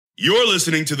You're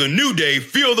listening to The New Day,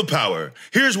 Feel the Power.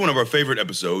 Here's one of our favorite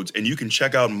episodes, and you can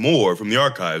check out more from the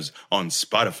archives on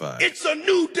Spotify. It's a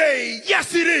new day.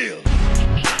 Yes, it is.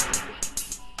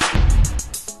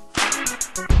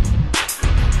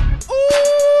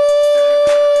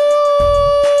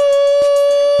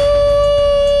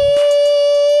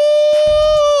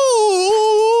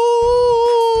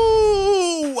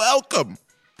 Welcome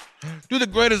to the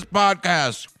greatest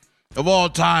podcast of all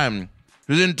time.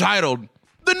 It is entitled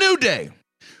The New Day.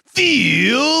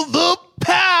 Feel the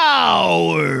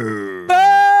power.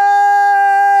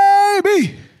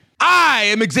 Baby! I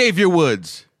am Xavier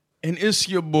Woods. And it's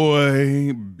your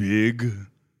boy, Big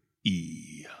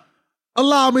E.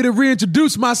 Allow me to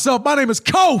reintroduce myself. My name is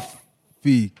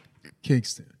Kofi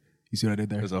Kingston. You see what I did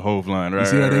there? There's a whole line, right? You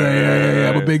see what I did there? Yeah.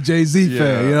 I'm a big Jay-Z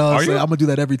fan. You know what I'm saying? you? I'm going to do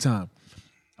that every time.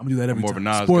 More of a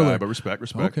Nas Spoiler. guy, but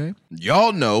respect. Okay.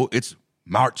 Y'all know it's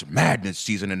March Madness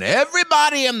season, and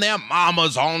everybody and their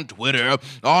mamas on Twitter,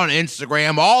 on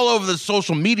Instagram, all over the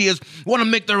social medias want to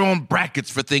make their own brackets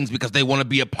for things because they want to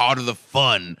be a part of the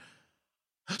fun.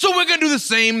 So we're going to do the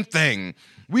same thing.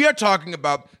 We are talking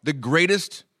about the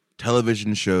greatest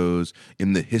television shows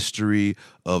in the history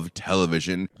of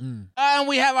television. And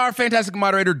we have our fantastic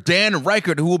moderator, Dan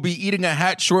Reichert, who will be eating a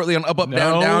hat shortly on Up, Up,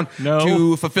 Down, Down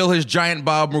to fulfill his giant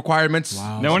Bob requirements.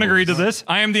 Wow. No one agreed to this.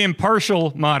 I am the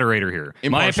impartial moderator here. My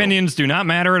Impartial. opinions do not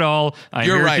matter at all. I'm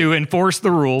You're here right. to enforce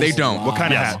the rules. They don't. What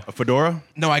kind of Yes. hat? A fedora?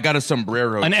 No, I got a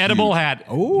sombrero. An It's edible huge. hat.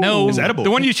 Ooh. No, It's edible. the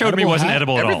one you showed me Edible wasn't hat?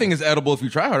 edible at all. Everything is edible if you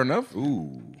try hard enough.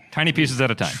 Ooh. Tiny pieces at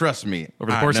a time. Trust me.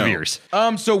 Over the I course of know. years.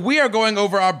 So we are going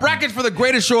over our bracket for the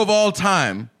greatest show of all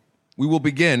time. We will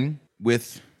begin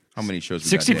with how many shows? We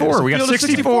 64. Got We got Feel the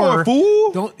 64.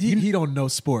 fool. He don't know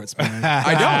sports, man.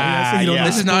 I don't. yeah.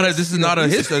 This is not a it's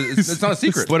not a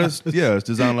secret. But it's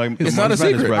designed like It's not a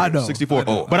secret. I know. 64. I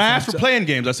know. But I asked for playing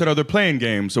games. I said, are there playing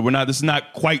games? So we're not. This is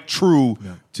not quite true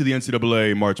to the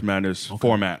NCAA March Madness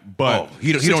format. But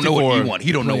He don't know what 64 he want.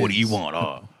 He don't know what he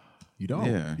want. You don't.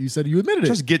 Yeah. You said you admitted it.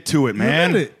 Just get to it, You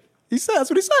man. admitted it. He said that's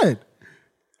what he said.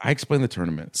 I explained the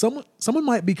tournament. Someone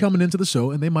might be coming into the show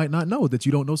and they might not know that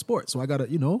you don't know sports. So I gotta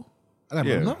let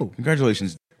them know.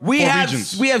 Congratulations. We Four have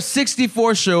regions.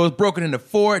 64 shows broken into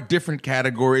 4 different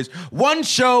categories. One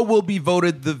show will be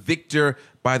voted the victor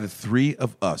by the 3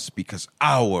 of us because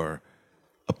our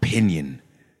opinion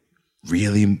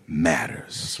really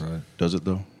matters. That's right. Does it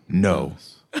though? No,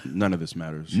 None of this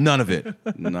matters. none of it.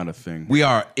 Not a thing. We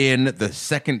are in the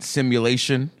second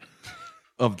simulation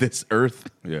of this earth.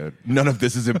 Yeah. None of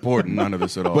this is important. None of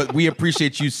this at all. But we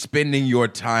appreciate you spending your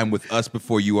time with us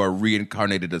before you are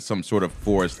reincarnated as some sort of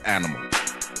forest animal.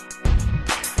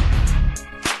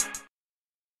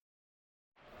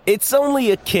 It's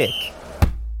only a kick,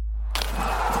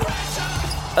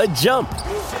 a jump,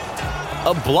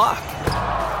 a block.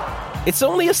 It's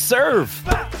only a serve.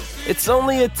 It's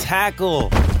only a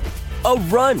tackle, a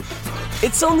run.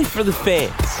 It's only for the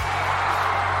fans.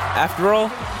 After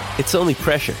all, it's only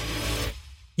pressure.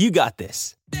 You got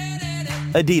this.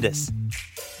 Adidas.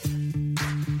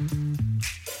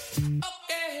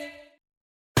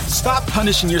 Stop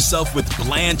punishing yourself with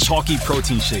bland, chalky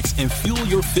protein shakes and fuel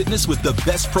your fitness with the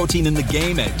best protein in the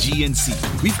game at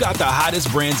GNC. We've got the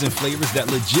hottest brands and flavors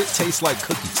that legit taste like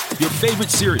cookies, your favorite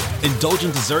cereal,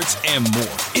 indulgent desserts, and more.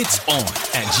 It's on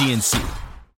at GNC.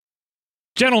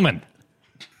 Gentlemen,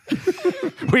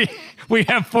 we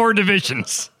have 4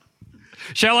 divisions.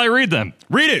 Shall I read them?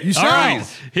 Read it. You All right.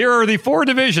 Here are the 4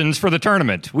 divisions for the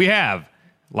tournament. We have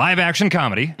live action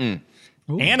comedy,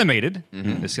 animated.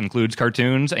 This includes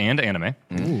cartoons and anime.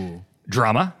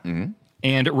 Drama,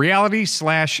 and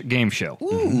reality/game show.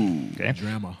 Okay.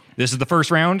 Drama. This is the first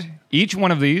round. Each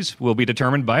one of these will be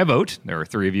determined by a vote. There are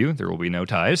 3 of you. There will be no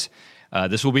ties.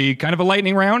 This will be kind of a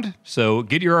lightning round, so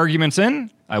get your arguments in.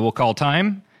 I will call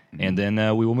time, and then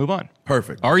we will move on.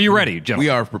 Perfect. Are you ready, gentlemen? We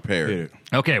are prepared.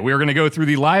 Okay, we are going to go through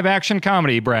the live-action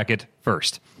comedy bracket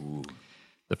first.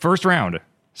 The first round,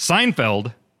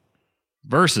 Seinfeld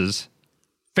versus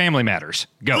Family Matters.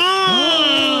 Go.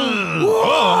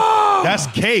 That's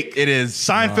cake. It is.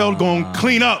 Seinfeld going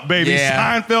clean up, baby.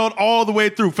 Yeah. Seinfeld all the way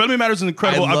through. Family Matters is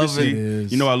incredible. I love Obviously,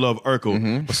 it. you know I love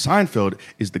Urkel. But Seinfeld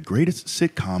is the greatest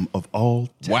sitcom of all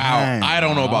time. Wow, I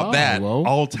don't know about that. well.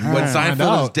 All time. But Find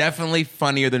Seinfeld is out. definitely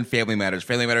funnier than Family Matters.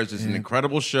 Family Matters is an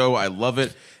incredible show. I love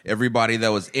it. Everybody that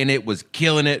was in it was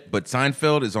killing it, but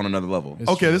Seinfeld is on another level.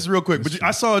 Okay, this is real quick. But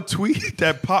I saw a tweet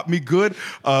that popped me good,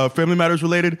 Family Matters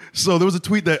related. So there was a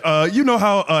tweet that, you know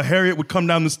how Harriet would come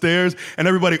down the stairs and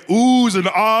everybody, ooh, oohs and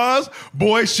ahs.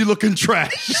 Boy, she looking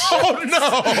trash. Oh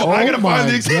no! I gotta my find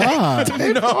the exact. God.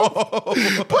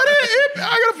 No, but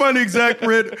I gotta find the exact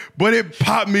print. But it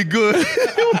popped me good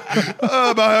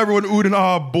about everyone oohed and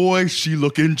ah. Boy, she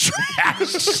looking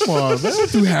trash. Come on, man.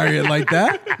 Don't do Harriet like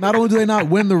that. Not only do they not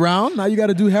win the round, now you got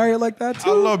to do Harriet like that too.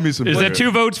 I love me some. Is Blair. that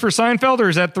 2 votes for Seinfeld or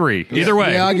is that 3? Either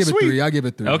way. Yeah, I'll give it Sweet. 3. I'll give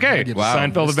it 3. Okay. I'll give it Wow. three.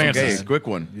 Seinfeld advances. Okay, quick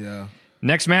one. Yeah.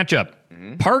 Next matchup: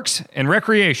 Parks and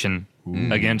Recreation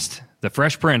against the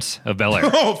Fresh Prince of Bel-Air.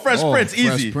 Oh, Fresh Prince, Fresh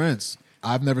easy. Prince.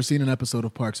 I've never seen an episode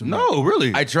of Parks and Rec. No,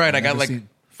 really. I tried. I got never like seen-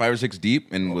 5 or 6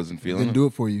 deep and wasn't feeling Didn't it. do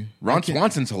it for you. Ron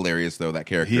Swanson's hilarious though. That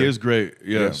character. He is great.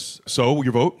 Yes. So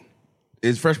your vote?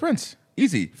 Is Fresh Prince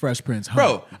easy? Fresh Prince.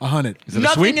 Bro. 100.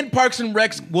 Nothing in Parks and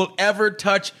Recs will ever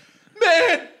touch.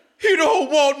 Man, he don't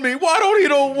want me. Why don't he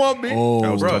don't want me? Oh,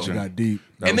 That was bro, touching. got deep.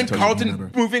 And then That was Carlton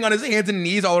touching. moving on his hands and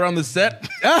knees all around the set.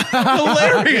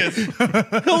 Hilarious.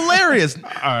 Hilarious. All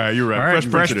right, you're right. All right,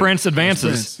 Fresh it is. Prince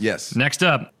advances. Prince. Yes. Next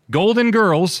up, Golden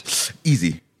Girls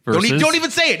Easy. Don't, Versus- don't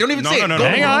even say it. Don't even say it. no.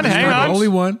 Golden Hang on, Girls. hang Remember, on. Only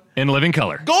one. in Living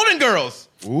Color. Golden Girls.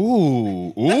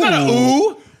 Ooh, That's not a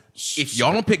ooh. If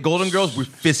y'all don't pick Golden Girls, we're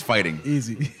fist fighting.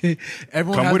 Easy.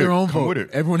 Everyone Come has with their it. own Come vote. with it.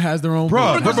 Everyone has their own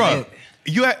bro, vote. bro.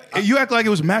 You act like it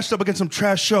was matched up against some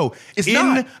trash show. It's in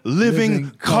not. living Living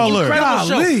color. Incredible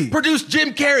Golly. show. Produced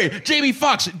Jim Carrey, Jamie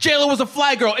Foxx, J-Lo was a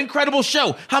fly girl. Incredible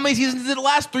show. How many seasons did it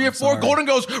last? 3 or 4? sorry. Golden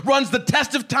Girls runs the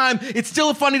test of time. It's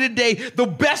still funny today. The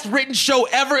best written show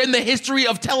ever in the history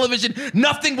of television.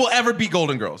 Nothing will ever beat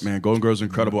Golden Girls. Man, Golden Girls is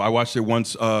incredible. I watched it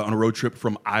once on a road trip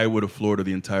from Iowa to Florida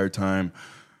the entire time.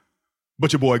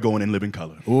 But your boy going in living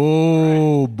color.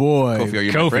 Oh, boy. Kofi, are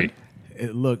you my Kofi. friend?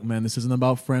 Look, man, this isn't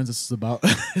about friends. This is about.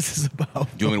 This is about.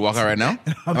 Do you want me to walk out right now?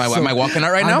 Am I walking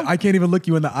out right now? I can't even look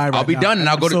you in the eye right now. I'll be done and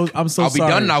I'll go to- I'm so I'll be sorry.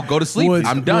 done and I'll go to sleep. Woods,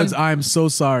 I'm done. Woods, I'm so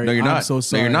sorry. No, you're not. I'm so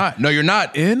sorry. No, you're not. No, you're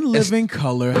not. In Living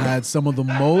Color had some of the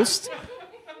most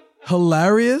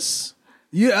hilarious.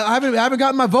 Yeah, I haven't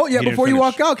gotten my vote yet. He didn't Before you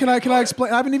finish. walk out, can I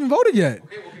explain? I haven't even voted yet.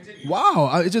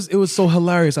 Wow, it was so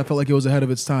hilarious. I felt like it was ahead of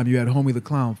its time. You had Homie the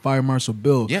Clown, Fire Marshal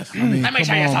Bill. Yes. I mean, Let me come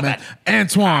show you on, something. man.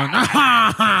 Antoine.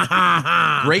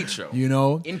 Great show. You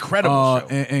know, Incredible show.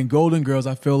 And Golden Girls,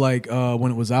 I feel like when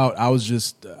it was out, I was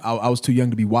too young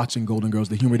to be watching Golden Girls.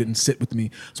 The humor didn't sit with me,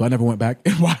 so I never went back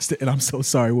and watched it. And I'm so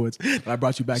sorry, Woods, that I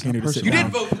brought you back in here to sit You down.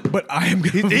 didn't vote. But I am.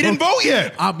 He didn't vote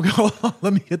yet. I'm going.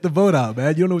 Let me get the vote out,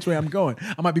 man. You don't know which way I'm going.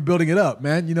 I might be building it up,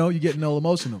 man. You know, you're getting all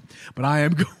emotional, but I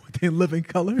am going with In Living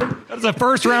Color. That's a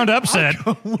first round upset.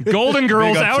 Golden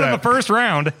Girls Big out in the upset. first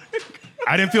round.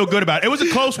 I didn't feel good about it. It was a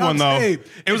close one, though. Hey,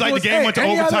 It was like the game went to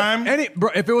overtime. Bro,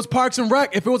 if it was Parks and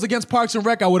Rec, if it was against Parks and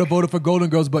Rec, I would have voted for Golden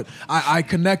Girls. But I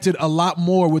connected a lot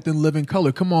more within Living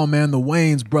Color. Come on, man, the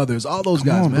Wayans brothers, all those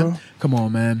guys, on, man. bro. Come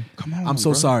on, man. Come on, I'm so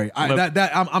bro. sorry.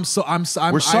 I'm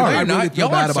sorry. We're sorry. I You're not. really feel Y'all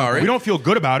bad aren't about sorry. that. We don't feel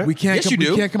good about it. We can't. Yes, you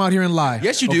do. We can't come out here and lie.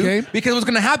 Yes, you do. Okay? Because what's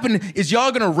going to happen is y'all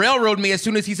going to railroad me as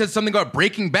soon as he says something about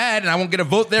Breaking Bad, and I won't get a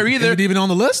vote there Is either. it even on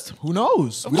the list? Who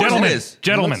knows? Of course Gentlemen, it is.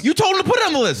 gentlemen. You told him to put it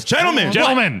on the list. Gentlemen.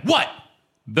 What?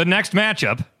 The next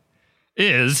matchup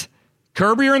is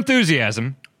Curb Your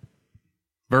Enthusiasm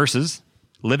versus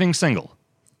Living Single.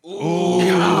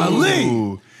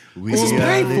 Golly. This is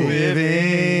painful.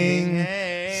 Living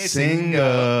single.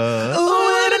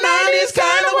 Ooh, in the 90s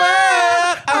kind of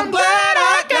world, I'm glad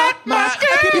I got my...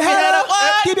 Keep your head up.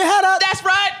 Keep your head up. That's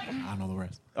right. I don't know the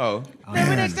rest. Oh.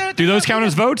 Do those count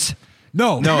as votes?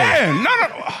 No. Man, no.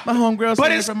 My homegirl.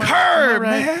 But it's Curb,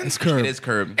 man. It's Curb. It is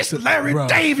Curb. It's Larry Bro,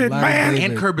 David, Larry man.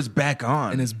 David. And Curb is back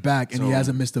on. And it's back, and he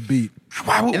hasn't missed a beat.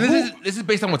 Why, And this is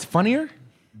based on what's funnier?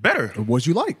 better. What'd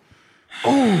you like?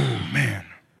 Man.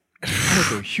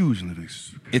 I'm a huge living.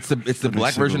 It's the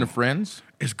black Single. version of Friends?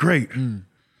 It's great.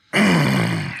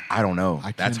 I don't know.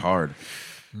 That's hard.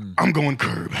 I'm going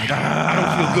Curb.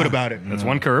 I don't feel good about it. That's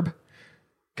one Curb.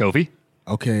 Kofi.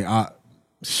 Okay,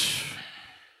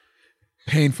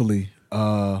 painfully,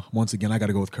 once again, I got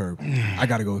to go with Curb. I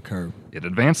got to go with Curb. It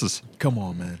advances. Come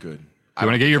on, man. Good. You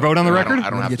want to get your vote on the record? I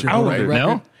don't You have get to your go vote right on the now.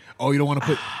 record? No? Oh, you don't want to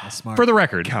put that's smart. For the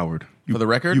record. Coward. For the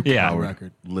record? Yeah. For the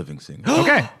record. Living single.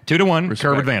 Okay. 2-1.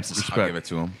 Curb advances. I'll give it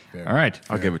to him. All right.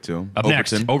 I'll give it to him. Up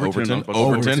next. Overton.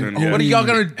 Yeah. What are y'all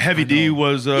gonna? Heavy D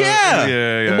was. Yeah.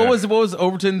 Yeah. And what was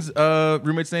Overton's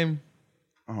roommate's name?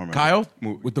 I don't remember. Kyle?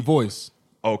 With the voice.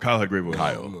 Oh, Kyle had great voice.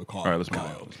 Kyle. All right, let's move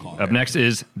on. Up next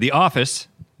is The Office,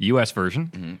 U.S.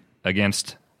 version,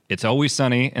 against It's Always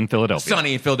Sunny in Philadelphia.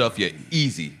 Sonny in Philadelphia.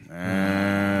 Easy.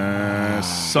 Y'all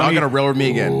Sonny, gonna railroad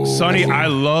me again. Sonny, I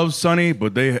love Sonny,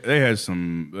 but they had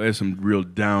some real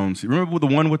downs. Remember the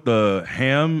one with the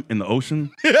ham in the ocean?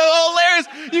 Hilarious.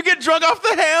 You get drunk off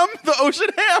the ham, the ocean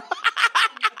ham.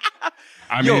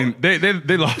 I mean,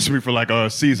 they lost me for like a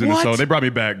season or so. They brought me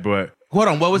back, but Hold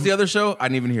on, what was the other show? I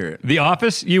didn't even hear it. The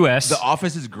Office US. The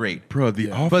Office is great. bro,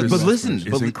 The Office But listen,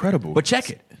 is incredible. But check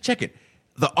it.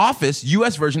 The Office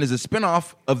US version is a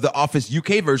spinoff of the Office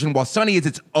UK version, while Sunny is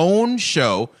its own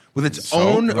show with its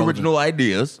own original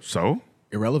ideas. So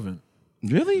Irrelevant.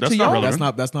 Really? That's To not y'all?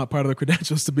 relevant. That's not part of the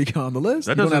credentials to be on the list.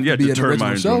 That You don't doesn't have to be an deter original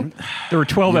my show. enjoyment. There were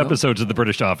 12 episodes of the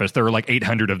British Office. There were like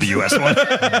 800 of the US one.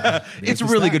 It's a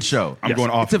really good show. I'm going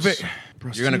Office.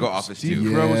 You're gonna go Office too.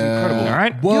 Carell was incredible. All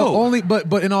right. Well,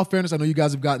 but in all fairness, I know you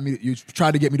guys have gotten me. You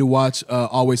tried to get me to watch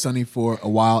Always Sunny for a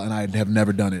while, and I have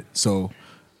never done it. So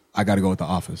I got to go with The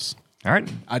Office. All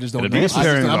right. I just don't It know.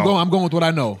 advances. I'm going with what I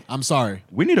know. I'm sorry.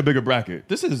 We need a bigger bracket.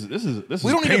 This is We don't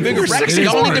need a painful. bigger bracket. It is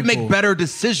Y'all need to painful. make better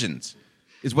decisions.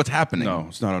 Is what's happening. No,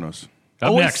 it's not on us. Up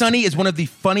Always next. Sunny is one of the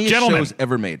funniest Gentlemen. shows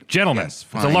ever made. Gentlemen, Yes,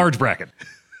 it's a large bracket.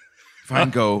 Fine,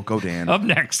 go Dan. Up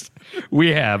next,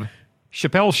 we have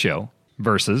Chappelle's Show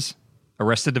versus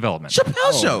Arrested Development.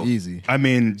 Chappelle Show. Easy. I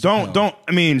mean,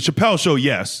 Chappelle Show,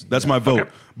 yes, that's my vote. Okay.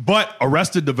 But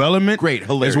Arrested Development, Great,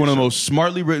 hilarious is one of the show. most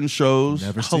smartly written shows.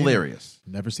 Never seen Hilarious.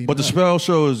 It. Never seen. But the it. Chappelle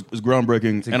Show is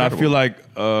groundbreaking, and I incredible. feel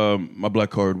like my black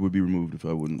card would be removed if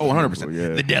I wouldn't. Oh, 100%. Yeah.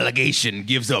 The delegation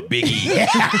gives up Biggie.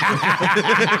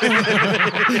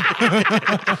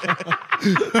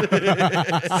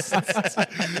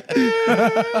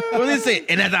 What did they say?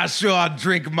 And as I sure I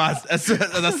drink as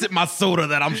I sip my soda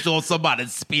that I'm sure somebody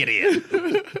spit in.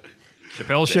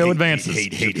 Chappelle's Show advances.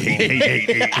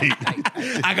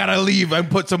 I gotta leave and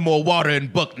put some more water in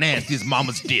Buck Nasty's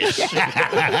mama's dish.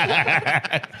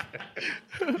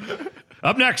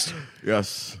 Up next,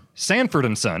 Yes. Sanford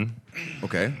and Son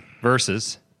Okay.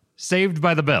 versus Saved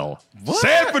by the Bell.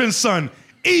 Sanford and Son,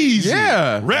 easy.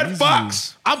 Yeah. Red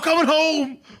Fox, I'm coming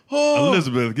home. Oh.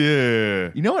 Elizabeth. Yeah.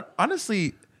 You know what?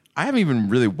 Honestly, I haven't even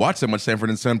really watched that much Sanford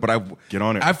and Son, but Get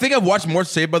on it. I think I've watched more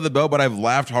Saved by the Bell, but I've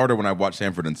laughed harder when I've watched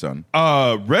Sanford and Son.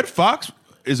 Red Fox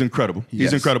is incredible. He's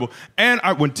Yes. incredible. And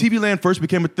when TV Land first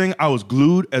became a thing, I was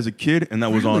glued as a kid, and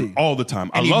that was on all the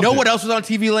time. And I you loved know it. what else was on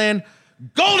TV Land?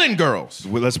 Golden Girls.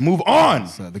 Well, let's move on.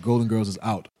 The Golden Girls is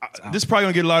out. This is probably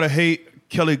gonna get a lot of hate.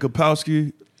 Kelly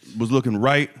Kapowski was looking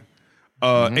right.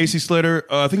 AC Slater,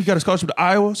 I think he got a scholarship to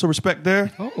Iowa, so respect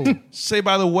there. Oh. Say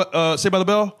by the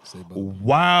Bell,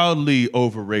 wildly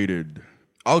overrated.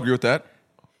 I'll agree with that.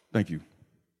 Thank you.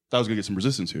 Thought I was gonna get some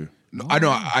resistance here. No, I know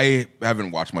I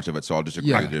haven't watched much of it, so I'll just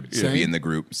agree to same. be in the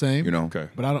group. Same. You know? Okay.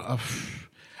 But I don't.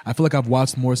 I feel like I've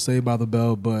watched more Saved by the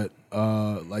Bell, but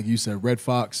like you said, Red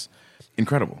Fox.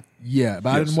 Incredible. Yeah, but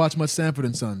I didn't watch much Sanford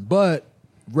and Son. But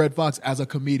Red Fox as a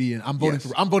comedian, I'm voting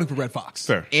for Red Fox.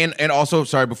 Fair. And also,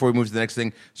 sorry, before we move to the next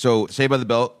thing, so Saved by the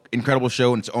Bell, incredible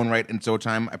show in its own right, in its own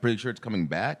time. I'm pretty sure it's coming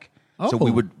back. So Oh.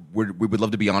 we would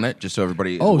love to be on it, just so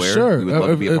everybody is Oh, aware. sure. We would love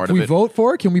to be a part if of we it. vote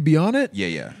for it, can we be on it?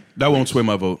 Yeah. That won't sway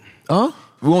my vote.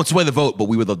 We won't sway the vote, but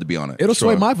we would love to be on it. It'll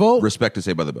sway my vote. Respect to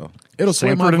Saved by the Bell. It'll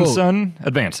sway my Sanford and vote. Son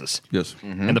advances. Yes.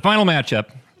 And the final matchup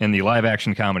in the live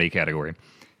action comedy category,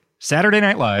 Saturday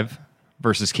Night Live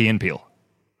versus Key and Peele.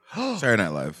 Saturday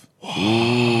Night Live.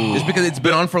 Just because it's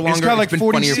been on for longer, kinda like it's been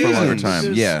 40 funnier for a longer seasons.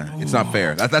 time. Yeah, it's not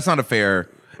fair. That's not a fair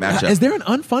matchup. Is there an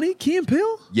unfunny Key and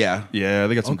Peele? Yeah. Yeah,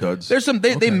 they got some duds. There's some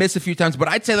they miss a few times, but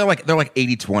I'd say they're like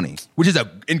 80-20, which is an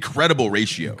incredible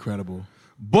ratio. Incredible.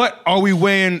 But are we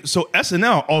weighing? So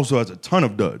SNL also has a ton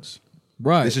of duds.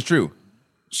 Right. This is true.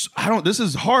 This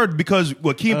is hard because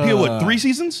Key and Peele, 3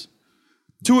 seasons?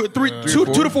 Two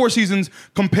to 4 seasons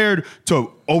compared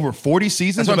to over 40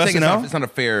 seasons That's what of I'm saying. SNL. It's not a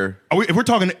fair. If we're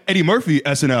talking Eddie Murphy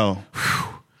SNL,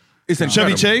 It's Chevy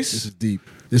incredible. This Chase, is deep.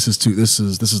 This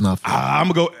is not fair. I'm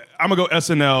gonna go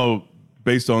SNL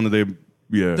based on the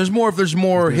There's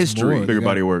more history. more. bigger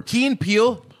body of work. Key and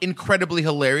Peele, incredibly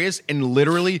hilarious and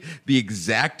literally the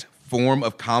exact form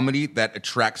of comedy that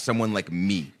attracts someone like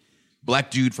me. Black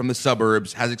dude from the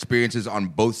suburbs, has experiences on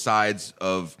both sides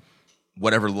of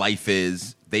whatever life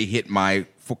is. They hit my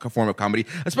form of comedy,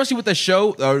 especially with the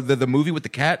show, the movie with the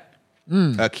cat,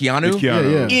 Keanu. With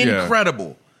Keanu. Yeah.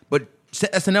 Incredible. But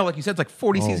SNL, like you said, it's like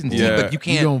 40 seasons yeah. deep, but you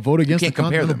can't. You don't vote against you the can't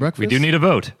compare Continental them. Breakfast? We do need a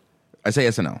vote. I say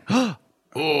SNL.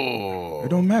 It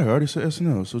don't matter. I already said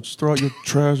SNL, so just throw out your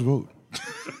trash vote.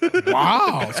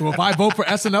 Wow. So if I vote for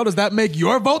SNL, does that make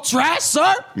your vote trash,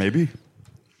 sir? Maybe.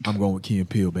 I'm going with Key and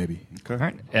Peele, baby. All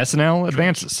right. SNL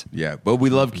advances. Yeah, but we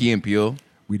love Key and Peele.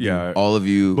 We do. Yeah. All of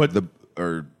you But-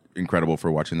 are incredible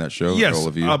for watching that show. Yes, all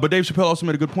of you. but Dave Chappelle also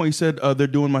made a good point. He said they're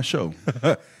doing my show.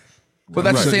 But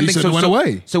that's Right. the same You thing. said it went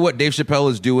away. So what? Dave Chappelle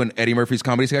is doing Eddie Murphy's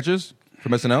comedy sketches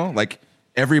from SNL. Like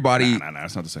everybody, Nah,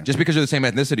 that's not the same. just because you're the same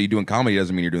ethnicity doing comedy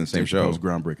doesn't mean you're doing the same That show. was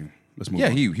groundbreaking. Let's move Yeah,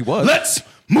 on. he was. Let's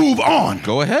move on.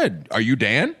 Go ahead. Are you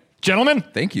Dan? Gentlemen,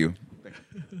 Thank you.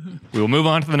 we will move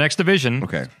on to the next division.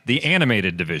 Okay. The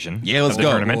animated division. Yeah, let's of the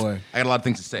go. tournament. Boy. I got a lot of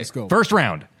things to say. Let's go. First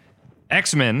round.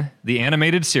 X-Men, the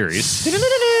animated series. I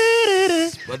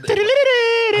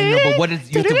know, but what is,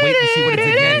 you have to wait and see what it's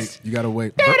against. You gotta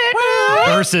wait.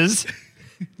 versus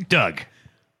Doug.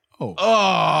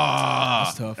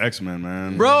 That's tough. X-Men,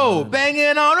 man. Bro,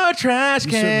 banging on a trash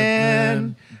You shouldn't have,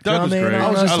 man. Doug was great. I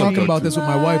was just I love talking Doug about too. this with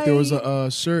my wife. There was a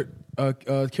shirt,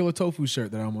 a Killer Tofu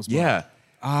shirt that I almost bought. Yeah.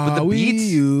 But the Ah, beats,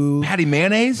 you. Patty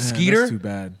Mayonnaise, Man, Skeeter, That's too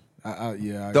bad.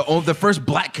 Yeah. the first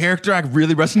black character I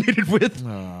really resonated with.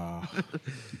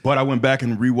 But I went back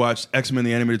and rewatched X-Men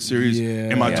the animated series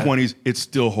in my 20s. It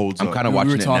still holds up. I'm kind of we watching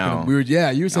were it talking. now.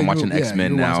 You were saying I'm watching you were- yeah,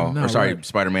 X-Men you were now. watching it Or sorry, right.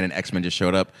 Spider-Man and X-Men just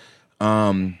showed up.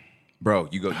 Bro,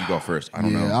 you go first. I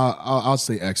don't Yeah, know. I'll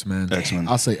say X-Men. X-Men.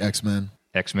 I'll say X-Men.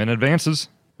 X-Men advances.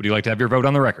 Would you like to have your vote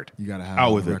on the record? You gotta have Out it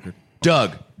on with the it. record.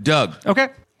 Doug. Okay.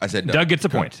 I said Doug gets a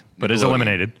point, but is Nickelodeon.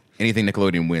 eliminated. Anything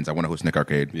Nickelodeon wins, I want to host Nick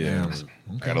Arcade. Yeah.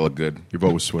 I gotta look good. Your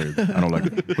vote was swayed. I don't like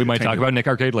it. We might talk about Nick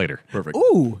Arcade later. Perfect.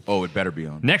 Ooh. Oh, it better be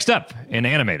on. Next up, in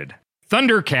animated,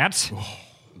 Thundercats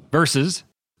versus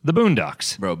the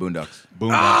Boondocks. Bro, Boondocks.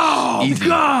 Boondocks. Easy.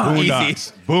 Boondocks.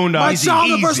 Easy. Boondocks. My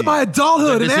childhood versus my adulthood.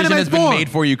 The and decision has anime's been born. made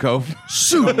for you, Cove.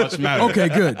 Shoot. Much matter. Okay,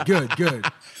 good.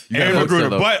 Aaron vote Magruder. still,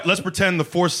 though. But let's pretend the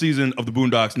fourth season of the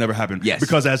Boondocks never happened. Yes.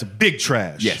 Because that's big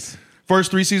trash. Yes.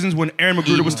 First 3 seasons when Aaron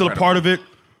Magruder was still a part of it,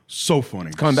 so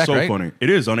funny. coming back, so right? funny. It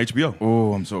is on HBO.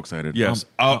 Oh, I'm so excited. Yes.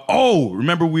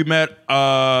 Remember we met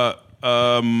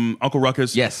Uncle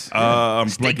Ruckus? Yes. Blanking.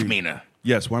 Steakmania.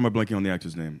 Yes. Why am I blanking on the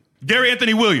actor's name? Gary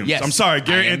Anthony Williams. Yes. I'm sorry, I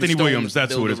Gary am Anthony the Williams. stone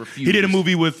That's who it is. builder He did a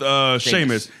movie with Seamus.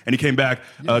 Seamus, and he came back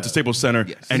to Staples Center,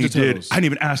 Yes. and he Ninja did. Turtles. I didn't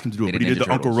even ask him to do it, They but he did did the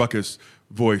Ninja Uncle Turtles. Ruckus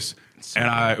voice,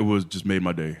 and it was just made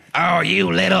my day. Oh, you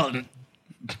little.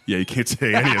 Yeah, you can't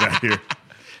say any of that here.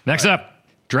 Next up,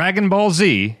 Dragon Ball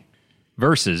Z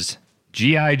versus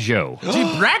G.I. Joe.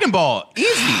 Gee, Dragon Ball.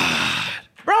 Easy.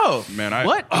 Bro. Man,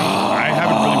 What? I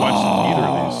haven't really watched either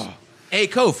of these. Hey,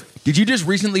 Kof, did you just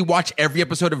recently watch every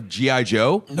episode of G.I.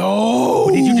 Joe? No.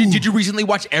 Did you recently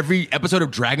watch every episode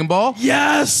of Dragon Ball?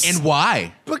 Yes. And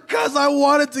why? because I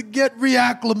wanted to get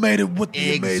reacclimated with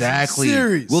the Exactly. amazing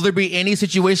series. Will there be any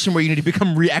situation where you need to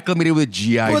become reacclimated with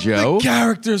G.I. But Joe? the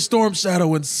characters Storm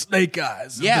Shadow and Snake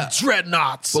Eyes, and Yeah. the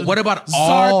Dreadnoughts. But what and about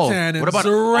all? Zartan and What about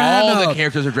Zorana. all the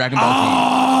characters of Dragon Ball Z?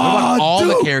 What about all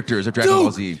the characters of Dragon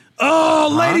Ball Z?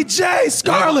 Oh, Lady J,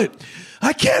 Scarlet.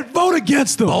 I can't vote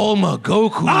against them. Bulma, Goku,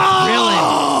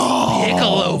 Krillin,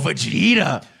 Piccolo,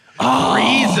 Vegeta,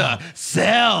 Frieza,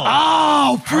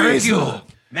 Cell, Hercule,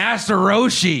 Master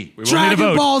Roshi. We will need a Dragon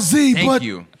vote. Ball Z, Thank but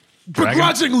you.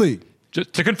 begrudgingly.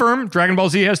 Just to confirm, Dragon Ball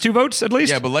Z has 2 votes at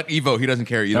least? Yeah, but let Evo. He doesn't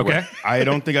care either Okay. way. I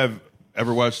don't think I've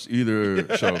ever watched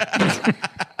either show.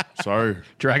 Sorry.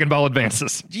 Dragon Ball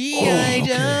advances. G.I.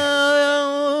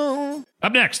 Joe.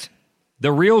 Up next,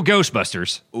 The Real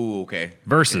Ghostbusters Ooh, okay.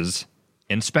 versus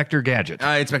Inspector Gadget.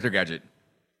 Inspector Gadget.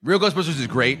 Real Ghostbusters is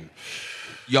great.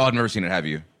 Y'all have never seen it, have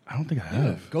you? I don't think I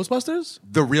have. Ghostbusters?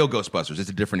 The Real Ghostbusters. It's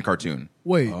a different cartoon.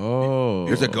 Wait.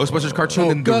 There's a Ghostbusters cartoon.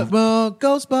 and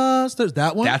Ghostbusters.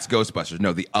 That one? that's Ghostbusters.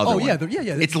 No, the other Oh, one. yeah,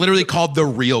 yeah. It's literally called The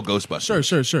Real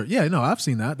Ghostbusters. Sure. Yeah, no, I've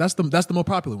seen that. That's the more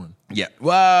popular one. Yeah.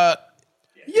 Well,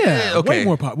 Yeah, okay. way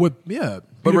more popular. Yeah.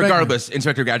 but Peter regardless,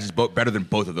 Inspector Gadget is better than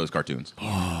both of those cartoons.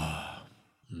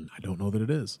 Venkman. I don't know that it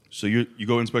is. So you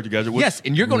go Inspector Gadget? What's- Yes,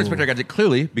 and you're going to Inspector Gadget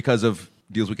clearly because of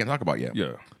deals we can't talk about yet.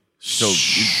 Yeah. So,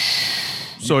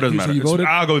 So it doesn't So matter. you voted?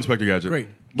 I'll go Inspector Gadget. Great.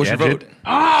 what's your Gadget. vote?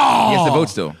 Oh! He has to vote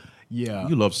still. Yeah.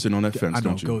 You love sitting on that fence, I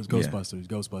know. don't you? Ghostbusters.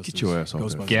 Ghostbusters. Get your ass off there.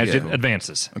 Ghostbusters. Gadget Yeah.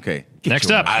 advances. Okay.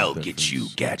 Next up, I'll get you,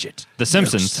 Gadget. The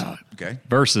Simpsons Okay.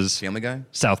 versus Family Guy?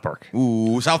 South Park.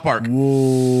 Ooh, South Park.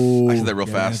 Whoa. I said that real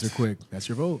Yeah, fast. Answer quick. That's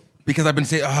your vote. Because I've been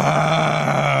saying,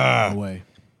 No way.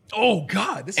 oh,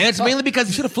 God. And it's mainly because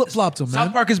You should have flip-flopped them, South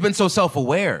man. Park has been so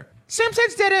self-aware.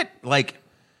 Simpsons did it. Like,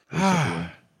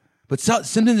 but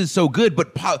Simpsons is so good,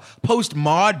 but post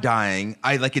Maud dying,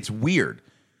 it's weird.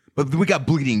 But we got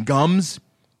Bleeding Gums.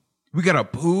 We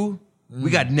got Apu. We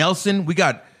got Nelson. We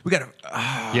got. You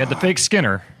had the fake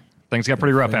Skinner. Things got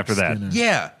pretty rough after that. Skinner.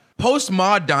 Yeah. Post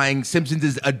Maud dying, Simpsons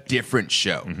is a different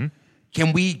show.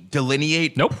 Can we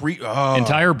delineate? Nope.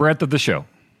 Entire breadth of the show.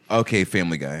 Okay,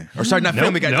 Family Guy. Or sorry, not Nope,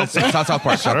 Family Guy. nope. South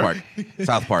Park. South Park.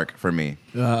 South Park for me.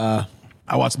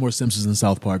 I watched more Simpsons than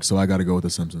South Park, so I got to go with the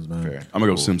Simpsons, man. Fair. I'm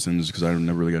gonna go Simpsons because I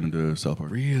never really got into South Park.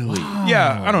 Really?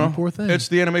 Yeah, I don't know. you poor thing. It's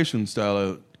the animation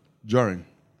style jarring.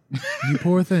 You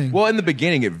poor thing. Well, in the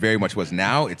beginning, it very much was.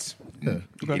 Now it's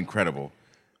incredible.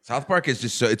 South Park is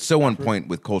just it's so on point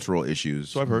with cultural issues.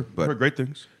 So I've heard. but I've heard great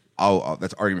things. I'll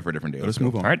that's argument for a different day. Let's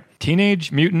move on. All right.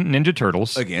 Teenage Mutant Ninja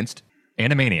Turtles Against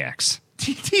Animaniacs.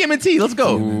 TMNT, let's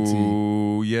go.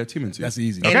 Ooh, yeah, TMNT. That's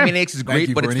easy. Animaniacs is great,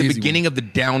 you but for it's an the easy beginning of the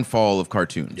downfall of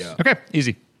cartoons. Yeah. Okay,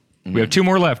 easy. We have 2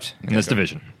 more left in this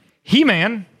division.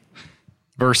 He-Man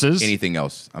versus Anything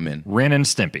else, I'm in. Ren and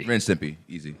Stimpy. Ren and Stimpy,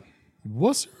 easy.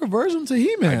 What's your aversion to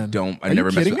He-Man? I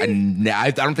never messed with. me? I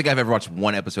don't think I've ever watched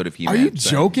one episode of He-Man. Are you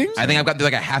joking? I think I've got through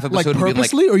like a half episode Like of being like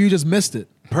purposely, or you just missed it?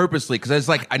 purposely because it's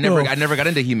like I never got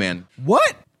into He-Man.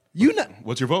 What? You know?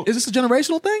 What's your vote? Is this a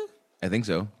generational thing? I think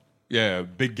so. Yeah,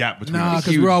 big gap between Nah, us.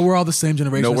 because we're all the same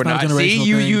generation. No, It's we're not. A not. See,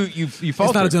 generational you thing.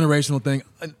 faltered. It's not a generational thing.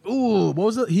 Ooh, what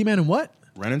was it? He-Man and what?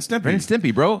 Ren and Stimpy. Ren and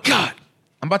Stimpy, bro. God,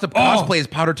 I'm about to cosplay as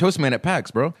Powder Toast Man at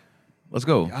PAX, bro. Let's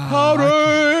go.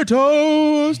 Powder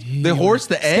toast. The horse,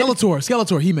 the egg.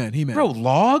 Skeletor, He-Man. Bro,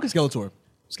 log. Skeletor,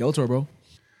 bro.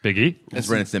 Big E. It's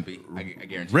Ren and Stimpy. I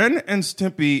guarantee. Ren and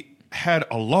Stimpy had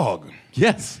a log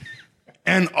Yes.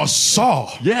 and a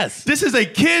saw. Yes. This is a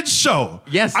kid's show.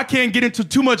 Yes. I can't get into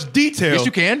too much detail. Yes,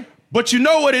 you can. But you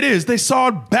know what it is. They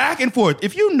sawed back and forth.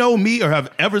 If you know me or have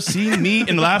ever seen me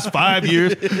in the last 5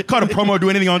 years, caught a promo or do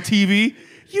anything on TV,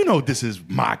 you know this is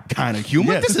my kind of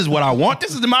humor. Yes. This is what I want.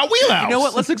 This is my wheelhouse. You know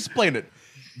what? Let's explain it.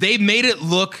 They made it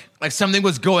look like something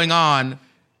was going on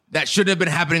that shouldn't have been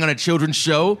happening on a children's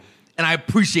show, and I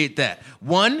appreciate that.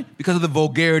 1, because of the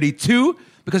vulgarity. 2,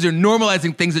 because you're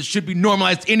normalizing things that should be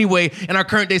normalized anyway in our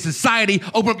current day society.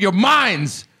 Open up your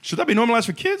minds. Should that be normalized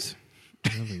for kids?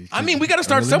 I mean, we got to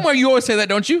start somewhere. You always say that,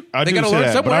 don't you? I they do got to say learn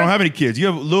that, somewhere. but I don't have any kids. You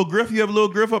have Lil Griff? You have Lil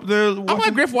Griff up there? I'm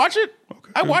like, Griff, watch it.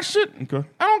 Okay. I watched it. Okay.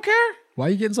 I don't care. Why are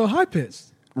you getting so high pitched?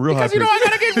 Real Because, high you know, I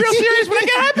got to get real serious when I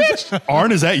get high pitched.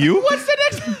 Arn, is that you? What's the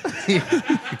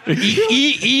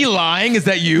next? lying? Is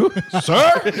that you?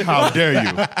 Sir? How dare you?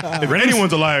 If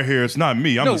anyone's a liar here, it's not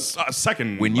me. I'm No. the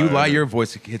second When you liar. lie, your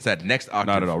voice hits that next octave.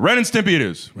 Not at all. Ren and Stimpy it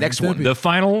is. Next one. The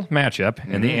final matchup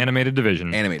in the animated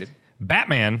division. Animated.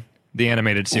 Batman, the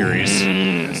animated series,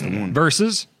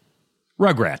 versus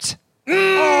Rugrats.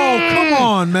 Oh, come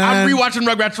on, man. I'm rewatching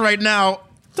Rugrats right now.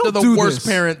 Don't They're do the worst this.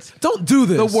 parents. Don't do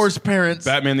this. The worst parents.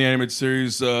 Batman the Animated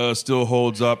Series still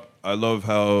holds up. I love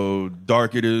how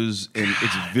dark it is in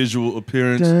its visual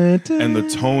appearance and the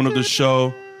tone of the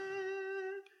show.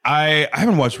 I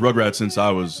haven't watched Rugrats since I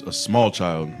was a small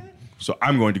child, so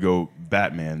I'm going to go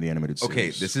Batman the Animated Series. Okay,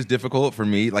 this is difficult for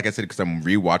me, like I said, because I'm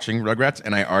rewatching Rugrats,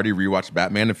 and I already rewatched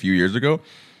Batman a few years ago,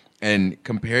 and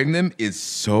comparing them is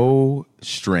so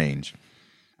strange.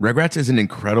 Rugrats is an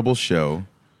incredible show,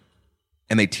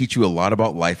 and they teach you a lot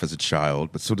about life as a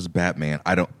child, but so does Batman.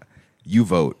 You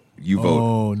vote. You vote.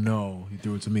 Oh, no. You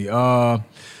threw it to me. Oh,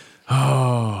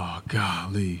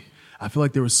 golly. I feel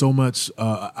like there was so much.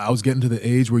 I was getting to the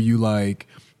age where you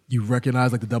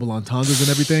recognize like the double entendres and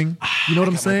everything. You know what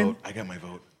I'm saying? I got my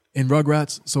vote. In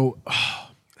Rugrats. So,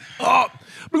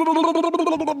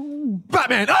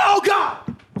 Batman. Oh,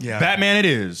 God. Yeah. Batman it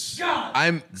is.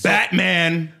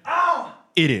 Batman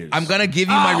it is. I'm going to give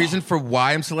you my reason for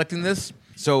why I'm selecting this.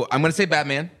 So I'm going to say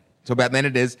Batman. So Batman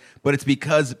it is, but it's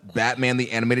because Batman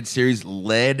the Animated Series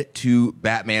led to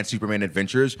Batman Superman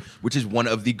Adventures, which is one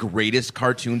of the greatest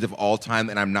cartoons of all time,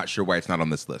 and I'm not sure why it's not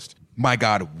on this list. My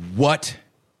God, what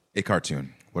a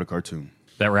cartoon. What a cartoon.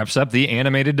 That wraps up the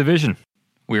animated division.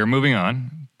 We are moving on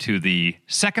to the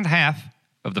second half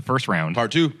of the first round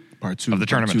Part two. of the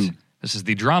tournament. This is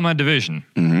the drama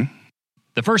division.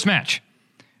 The first match,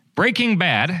 Breaking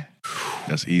Bad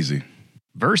That's easy.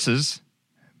 versus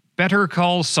Better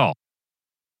Call Saul.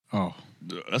 Oh,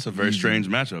 That's a very strange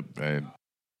matchup. Right.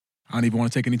 I don't even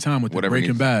want to take any time with Whatever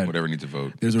Breaking needs, Bad. Whatever needs a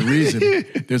vote. There's a reason.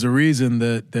 There's a reason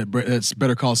that's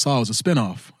Better Call Saul is a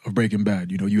spinoff of Breaking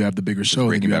Bad. You know, you have the bigger show, and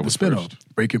Breaking you Bad have the was spinoff.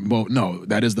 first. No,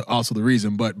 that is also the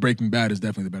reason. But Breaking Bad is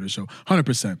definitely the better show.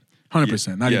 100%.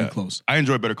 100%. Not even close. I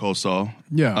enjoy Better Call Saul.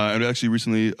 Yeah. And it actually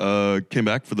recently came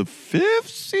back for the 5th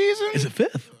season. Is it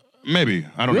fifth? Maybe.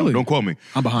 I don't know. Really? Don't quote me.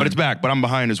 I'm behind. But it's back, but I'm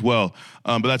behind as well.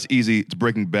 But that's easy. It's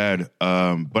Breaking Bad.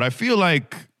 But I feel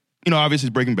like, obviously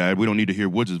it's Breaking Bad. We don't need to hear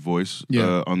Woods' voice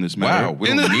on this matter. Wow. We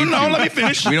don't need to. No, let me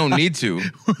finish. We don't need to.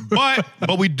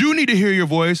 But we do need to hear your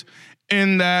voice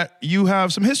in that you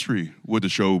have some history with the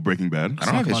show Breaking Bad. I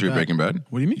don't have history of that. Breaking Bad.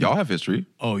 What do you mean? Y'all have history.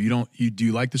 Oh, you don't? Do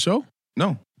you like the show?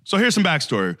 No. So here's some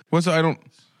backstory.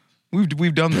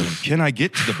 We've done this. Can I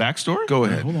get to the backstory? Go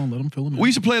ahead. Hold on, let him fill him in. We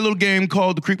used to play a little game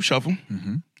called the Creep Shuffle.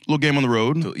 A little game on the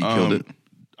road. You killed it.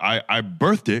 I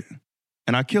birthed it,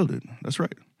 and I killed it. That's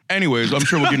right. Anyways, I'm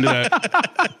sure we'll get into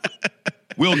that.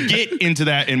 We'll get into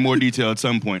that in more detail at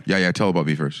some point. Yeah. Tell about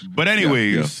me first. But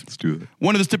anyways, Yeah, let's do it.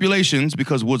 one of the stipulations,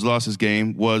 because Woods lost his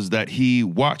game, was that he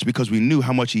watched because we knew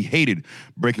how much he hated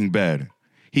Breaking Bad.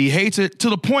 He hates it to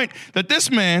the point that this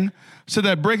man said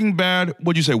that Breaking Bad,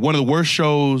 what'd you say, one of the worst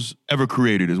shows ever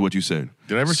created is what you said.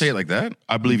 Did I ever say it like that?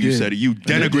 I believe you did. said it. You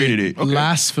denigrated it.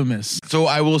 Blasphemous. So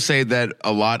I will say that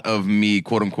a lot of me,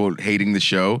 quote unquote, hating the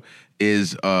show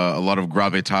is a lot of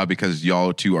gravitas because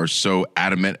y'all two are so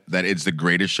adamant that it's the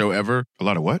greatest show ever. A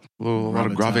lot of what? A lot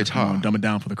of Come on, gravitas. dumb it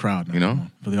down for the crowd. Now, You know? come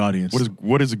on, for the audience.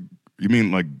 What is it? You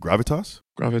mean like gravitas?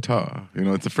 Gravitas. You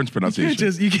know, it's a French You pronunciation.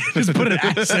 can't just put an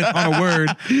accent on a word.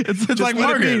 It's like let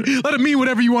Margaret. it mean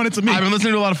whatever you want it to mean. I've been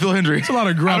listening to a lot of Phil Hendry. It's a lot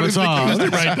of gravitas.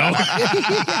 Right now.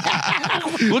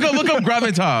 look up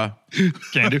gravitas.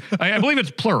 Can do. I believe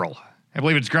it's plural. I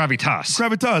believe it's gravitas.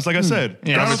 Gravitas, like I said.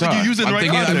 Yeah. I don't think you use it in the right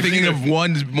context. I'm thinking of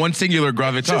one singular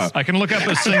gravitas. I can look up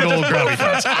a single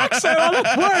gravitas. Accent on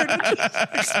a word.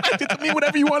 Expect it to mean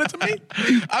whatever you want it to mean.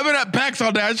 I've been at PAX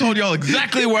all day. I told y'all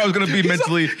exactly where I was going to be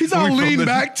mentally. He's all when we filmed lean this.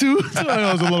 back too.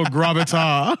 That was a little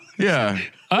gravitas. Yeah.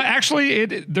 Actually,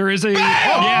 there is a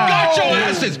Got your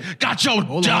asses. Got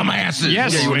your dumb asses.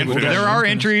 Yes, Yeah, you went for that. there are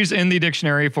entries in the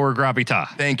dictionary for gravitas.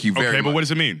 Thank you very Okay, much. but what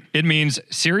does it mean? It means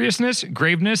seriousness,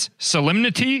 graveness,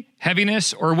 solemnity,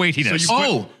 heaviness, or weightiness.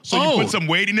 You put some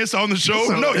weightiness on the show?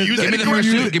 No, you use Give me the first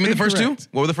two. Give me the first two. Incorrect.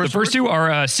 What were the first The first two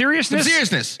are seriousness,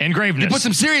 Seriousness. and graveness. You put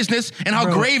some seriousness and how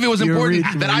Bro, grave it was you're important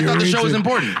reaching, that bro. I thought the You're show was reaching.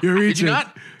 important. You're Did reaching. you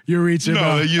not? You're reaching. No,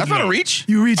 bro. That's not a reach.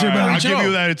 You reaching, All right, bro. I'll give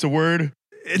you that. It's a word.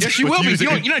 Yes, you But will. But use it-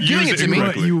 you're not giving use it to me.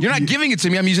 incorrectly. You're not giving it to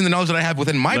me. I'm using the knowledge that I have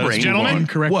within my Ladies brain. and gentlemen,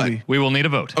 Incorrectly. What? we will need a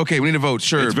vote. Okay, we need a vote.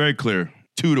 Sure. It's very clear.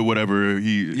 2 to whatever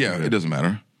he. Yeah, it doesn't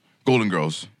matter. Golden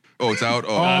Girls. Oh, it's out.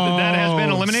 Oh, That has been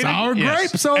eliminated. Sour Yes.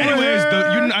 grapes over Anyways,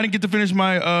 here. I didn't get to finish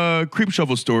my Creep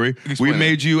Shuffle story. Explain We it.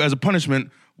 made you, as a punishment,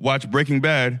 watch Breaking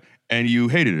Bad, and you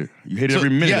hated it. You hated every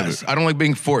minute yes, of it. I don't like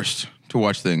being forced to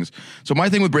watch things. So my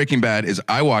thing with Breaking Bad is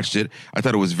I watched it. I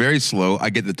thought it was very slow. I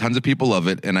get that tons of people love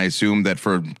it, and I assume that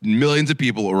for millions of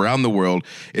people around the world,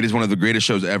 it is one of the greatest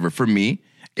shows ever. For me,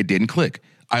 it didn't click.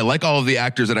 I like all of the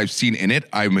actors that I've seen in it.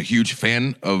 I'm a huge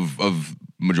fan of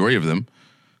majority of them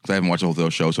because I haven't watched the whole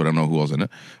show, so I don't know who else in it.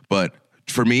 But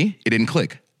for me, it didn't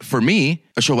click. For me,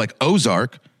 a show like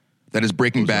Ozark, that is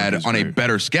Breaking Bad is on a great.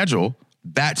 better schedule,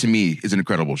 that to me is an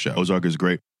incredible show. Ozark is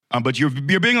great. But you're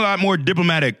being a lot more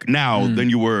diplomatic now than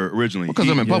you were originally. Because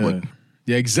I'm in public.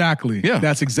 Yeah, exactly. Yeah.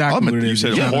 That's exactly what it You is. said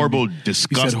You're trying to horrible, be-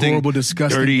 disgusting, You said horrible,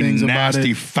 disgusting dirty, things nasty, about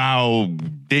it. foul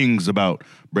things about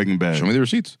Breaking Bad. Show me the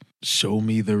receipts. Show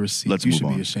me the receipt. Let's you move should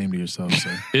on. be ashamed of yourself,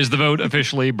 sir. Is the vote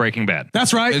officially Breaking Bad?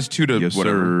 That's right. It's 2 to Yes,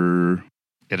 whatever. sir.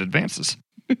 It advances.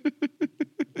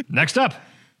 Next up,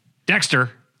 Dexter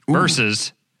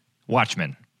versus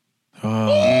Watchmen.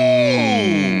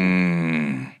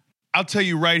 I'll tell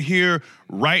you right here,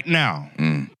 right now,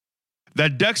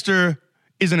 that Dexter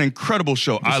is an incredible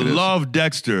show. I it is. love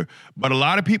Dexter, but a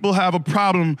lot of people have a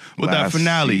problem with Last that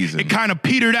finale. season. It kind of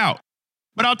petered out.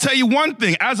 But I'll tell you one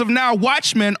thing. As of now,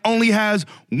 Watchmen only has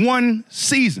 1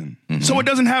 season. So it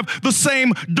doesn't have the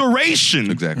same duration.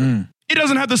 Exactly. It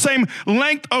doesn't have the same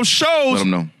length of shows. Let 'em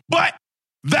know. But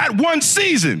that 1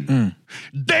 season,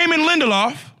 Damon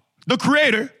Lindelof, the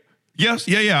creator, yes,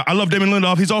 I love Damon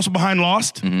Lindelof. He's also behind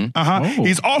Lost.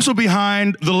 He's also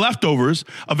behind The Leftovers,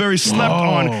 a very slept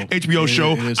on HBO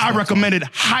show. it is I slept recommend it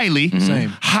highly. Same.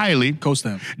 Highly.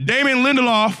 Co-stamp. Damon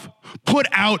Lindelof put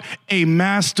out a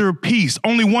masterpiece.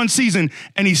 Only 1 season,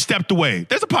 and he stepped away.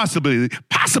 There's a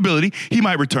possibility he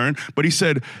might return, but he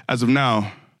said, as of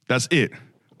now, that's it.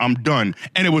 I'm done.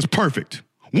 And it was perfect.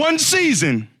 1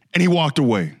 season, and he walked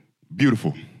away.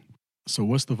 Beautiful. So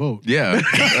what's the vote? Yeah.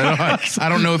 I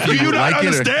don't know if Do you not like it.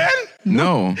 understand?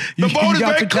 No. The vote is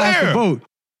got very to cast clear. the vote.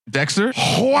 Dexter?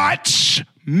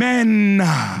 Watchmen.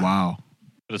 Wow.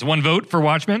 There's 1 vote for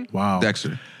Watchmen. Wow.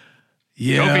 Dexter.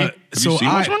 Yeah. Kofi, So seen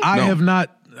Watchmen? I No. have not.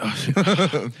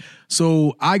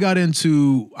 So I got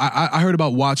into. I heard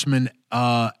about Watchmen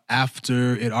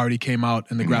after it already came out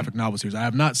in the graphic novel series. I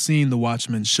have not seen the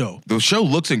Watchmen show. The show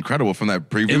looks incredible from that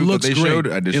preview It looks that they great.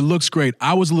 showed. It looks great.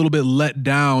 I was a little bit let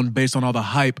down based on all the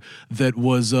hype that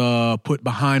was put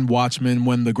behind Watchmen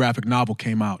when the graphic novel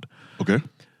came out. Okay.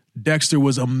 Dexter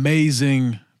was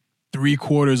amazing.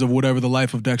 3/4 of whatever the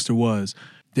life of Dexter was.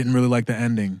 Didn't really like the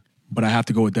ending, but I have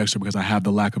to go with Dexter because I have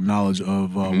the lack of knowledge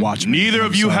of Watchmen. Neither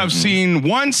of you So- have seen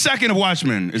 1 second of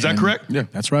Watchmen. Is that correct? Yeah.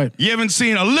 That's right. You haven't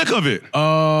seen a lick of it.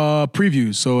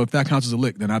 Previews. So if that counts as a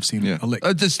lick, then I've seen Yeah. a lick.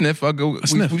 Just sniff. I'll go.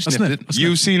 sniff, We a sniffed sniff, it. a sniff.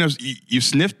 You've seen us. You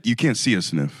sniffed. You can't see a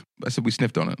sniff. I said we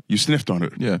sniffed on it. You sniffed on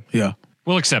it. Yeah. Yeah.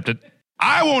 We'll accept it.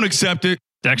 I won't accept it.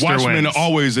 Dexter Watchmen wins.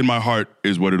 always in my heart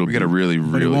is what it'll We be. got a really,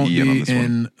 But it really won't E on be this one.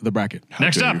 in the bracket.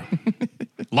 Next dare up,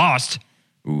 Lost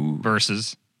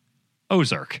versus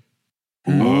Ozark.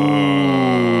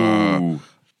 Ooh.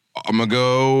 I'm gonna go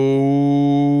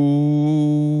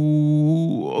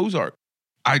Ozark.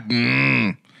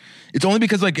 It's only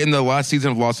because like in the last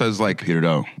season of Lost, I was like, Petered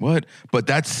out. what? But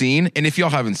that scene, and if y'all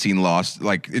haven't seen Lost,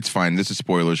 like it's fine. This is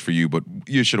spoilers for you, but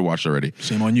you should have watched already.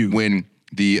 Shame on you. When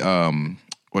the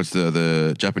what's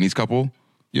the Japanese couple?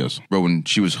 Yes. Bro, when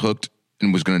she was hooked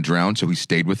and was gonna drown, so he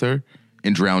stayed with her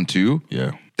and drowned too.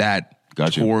 Yeah. That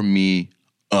Gotcha. tore me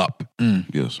up.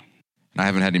 Yes. I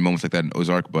haven't had any moments like that in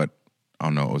Ozark, but I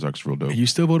don't know. Ozark's real dope. You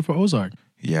still voted for Ozark?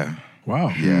 Yeah. Wow.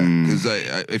 Yeah. Because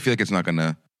I feel like it's not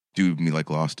gonna do me like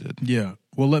Lost did. Yeah.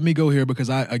 Well, let me go here because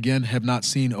I, again, have not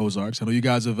seen Ozarks. I know you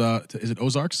guys have, is it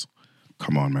Ozarks?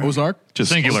 Come on, man. Ozark?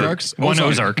 Just Singular. Ozarks? One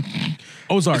Ozark. Ozark.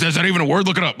 Ozark. Is that even a word?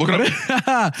 Look it up. Look it up. It's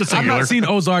a I've singular. not seen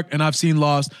Ozark and I've seen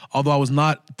Lost, although I was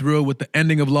not thrilled with the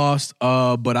ending of Lost.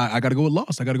 But I got to go with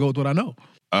Lost. I got to go with what I know.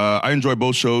 I enjoy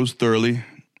both shows thoroughly.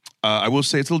 I will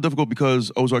say it's a little difficult because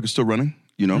Ozark is still running,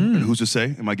 you know, and who's to say?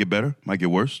 It might get better, it might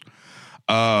get worse.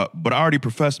 But I already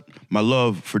professed my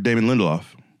love for Damon Lindelof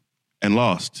and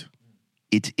Lost.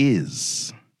 It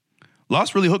is.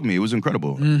 Lost really hooked me. It was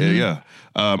incredible. Yeah.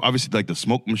 Obviously, like the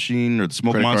smoke machine or the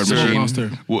smoke Credit card monster. machine.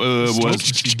 Monster. Was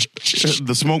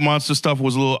the smoke monster stuff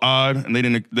was a little odd, and they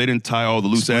didn't tie all the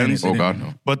loose ends. Oh God,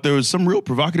 no. But there was some real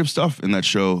provocative stuff in that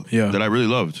show that I really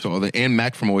loved. So and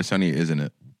Mac from Always Sunny is in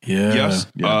it. Yeah. Yes,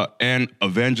 and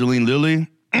Evangeline Lilly.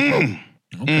 Yeah.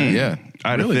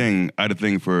 I had a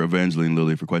thing for Evangeline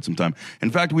Lilly for quite some time.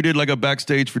 In fact, we did like a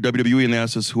backstage for WWE, and they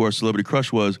asked us who our celebrity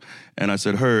crush was, and I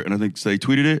said her, and I think they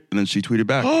tweeted it, and then she tweeted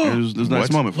back. And it was a nice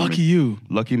What? moment for me. Lucky you.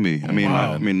 Lucky me. I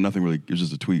mean, nothing really. It was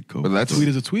just a tweet. Code. But that's Tweet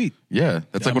is a tweet. yeah.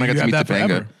 That's like when I mean, got to you meet have that Topanga.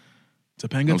 forever. I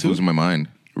Topanga was too? losing my mind.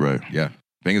 right. Yeah.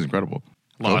 Topanga's incredible.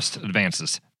 Lost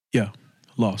advances. Yeah.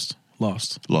 Lost.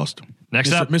 Lost.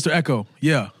 Next up, Mr. Echo.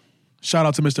 Yeah. Shout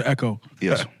out to Mr. Echo.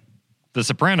 Yes. The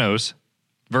Sopranos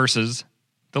versus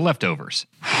The Leftovers.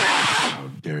 How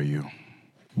dare you?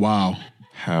 Wow.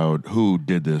 Who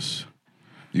did this?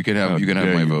 You can have How my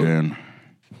dare you, vote. Dan?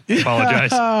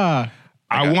 Apologize.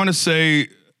 I want to say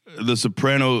The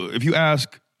Soprano. If you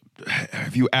ask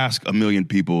a million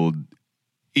people,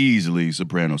 easily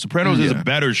Sopranos. Sopranos is a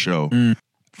better show.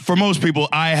 For most people,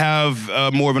 I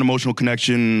have more of an emotional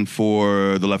connection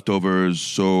for The Leftovers,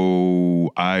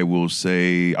 so I will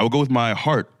go with my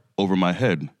heart over my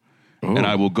head, and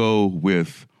I will go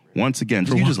with. Once again,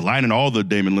 so you just lining all the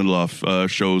Damon Lindelof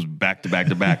shows back to back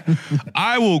to back.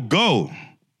 I will go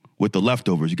with The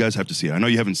Leftovers. You guys have to see it. I know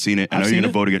you haven't seen it. I know you're going to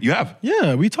vote again. You have?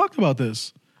 Yeah, we talked about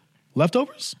this.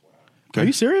 Leftovers? Are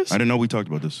you serious? I didn't know we talked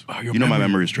about this. Your You know my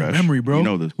memory is trash. Memory, bro. You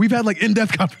know this. We've had like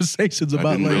in-depth conversations I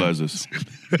about didn't like. realize this.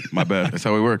 My bad. That's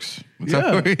how it works. That's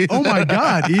how Yeah. it Oh my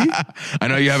God, E. I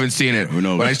know you haven't seen it. Who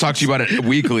knows? But I talk to you about it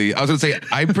weekly. I was going to say,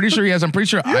 I'm pretty sure he has. I'm pretty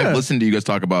sure I've listened to you guys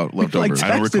talk about Like Leftovers. I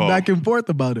don't texted recall. back and forth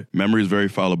about it. Memory is very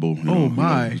fallible. You Oh, know,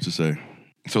 my. Used to say.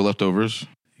 So Leftovers. You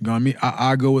know what I mean?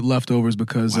 I go with Leftovers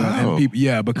because Wow. and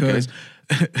people, because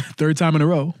third time in a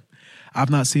row, I've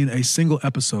not seen a single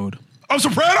episode Oh,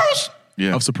 Sopranos?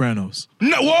 Yeah. of Sopranos.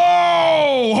 No.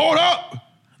 Whoa! Hold up.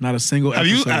 Not a single Have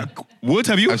you? episode. Woods?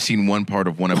 Have you? I've seen one part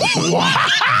of one episode. What?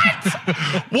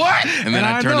 And then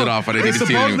I turned know it off. I didn't it's need to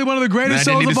see it supposedly anymore. one of the greatest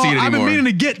Then I shows didn't of need to all. see it I've been anymore. meaning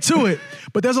to get to it,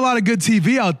 but there's a lot of good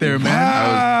TV out there, man.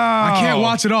 Wow. I can't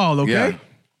watch it all. Okay, Yeah.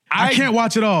 I can't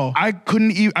watch it all. I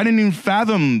couldn't even. I didn't even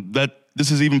fathom that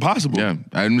this is even possible. Yeah.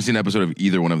 I haven't seen an episode of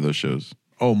either one of those shows.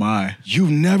 Oh my, You've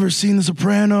never seen The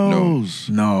Sopranos.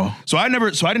 no. So I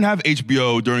didn't have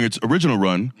HBO during its original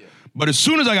run, but as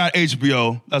soon as I got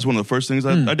HBO, that's one of the first things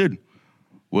I did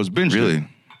was binge. Really?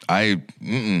 I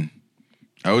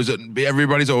was.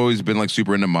 Everybody's always been like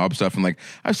super into mob stuff, and like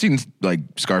I've seen like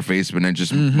Scarface, but then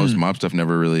just most mob stuff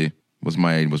never really was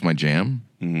my jam.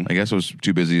 I guess I was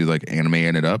too busy like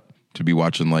animating it up to be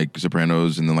watching like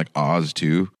Sopranos and then like Oz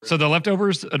too. So The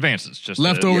Leftovers advances. Just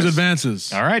Leftovers yes.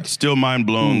 advances. All right. Still mind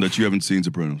blown that you haven't seen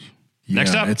Sopranos.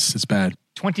 Next Yeah, up. it's bad.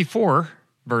 24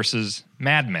 versus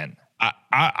Mad Men.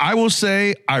 I will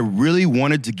say I really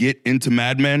wanted to get into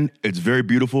Mad Men. It's very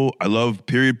beautiful. I love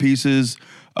period pieces.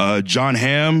 John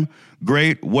Hamm,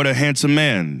 great. What a handsome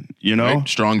man, you know? Right?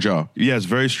 Strong jaw. Yes,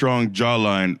 very strong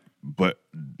jawline. But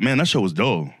man, that show was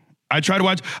dull. I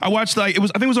watched like I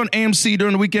think it was on AMC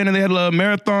during the weekend, and they had a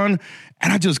marathon,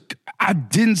 and I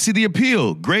didn't see the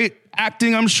appeal. Great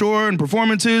acting, I'm sure, and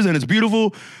performances, and it's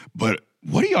beautiful. But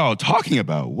what are y'all talking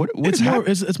about?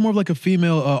 It's more of like a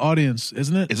female audience,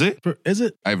 isn't it? Is it? Is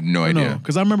it? I have no idea.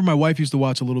 Because I remember my wife used to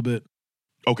watch a little bit.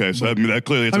 Okay, so that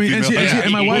clearly it's I mean, a and, female.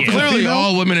 and my wife is a Clearly, female.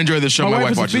 all women enjoy this show. My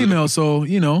wife is a watches it. female, so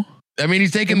you know. I mean,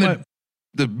 he's taking the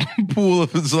the pool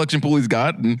of the selection pool he's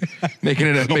got and making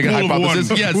it a big pool of hypothesis.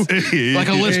 one. Yes, like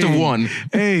a list of one.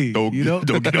 Hey, Don't you know?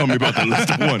 get on me about the list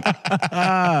of one.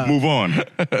 Move on.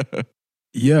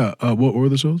 Yeah. What were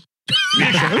the shows?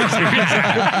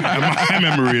 My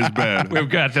memory is bad. We've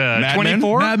got Men?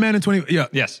 24. Mad Men and 20. Yeah.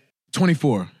 Yes.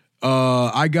 24.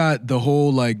 I got the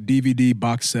whole like DVD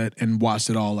box set and watched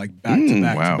it all like back to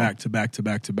back wow. to back to back to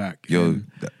back to back. Yo,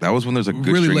 And that was when there's a good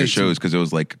Really string late of shows because it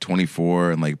was like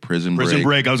 24 and like Prison Break. Prison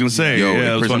Break, I was going to say. Yo,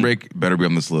 yeah, it was Prison fun. Break better be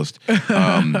on this list.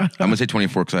 I'm gonna say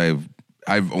 24 because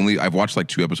I've watched like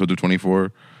 2 episodes of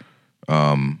 24.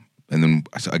 And then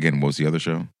again, what was the other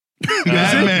show?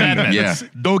 Mad Men. Yeah.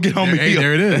 Don't get on me. Hey,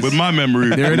 there it is. With my memory.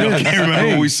 There it I is. can't remember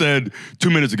Hey. what we said 2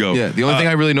 minutes ago. Yeah. The only thing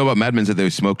I really know about Mad Men is that they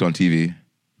smoked on TV.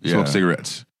 Yeah. Smoked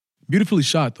cigarettes. beautifully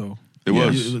shot though. It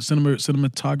was.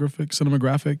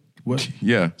 Cinematographic. What?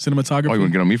 Yeah. Cinematography. Oh, you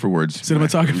want to get on me for words?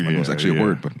 Cinematography. It was actually a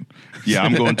word, but Yeah,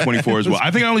 I'm going 24 as well.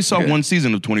 I think I only saw one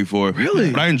season of 24.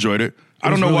 Really? But I enjoyed it. I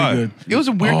don't was know really why. good. it was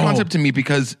a weird Oh. concept to me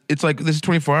because it's like, this is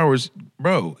 24 hours.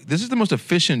 Bro, this is the most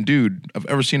efficient dude I've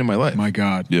ever seen in my life. My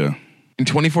God. Yeah. In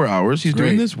 24 hours, he's doing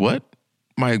Great. this? What?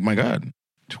 My God.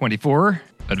 24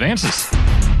 advances.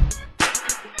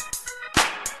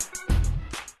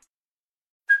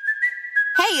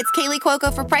 Hey, it's Kaylee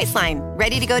Cuoco for Priceline.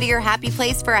 Ready to go to your happy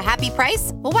place for a happy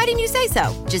price? Well, why didn't you say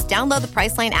so? Just download the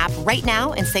Priceline app right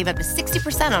now and save up to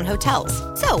 60% on hotels.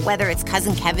 So whether it's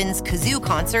Cousin Kevin's Kazoo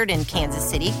concert in Kansas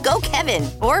City, go Kevin,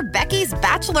 or Becky's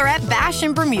Bachelorette Bash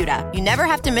in Bermuda, you never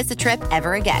have to miss a trip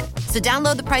ever again. So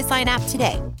download the Priceline app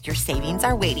today. Your savings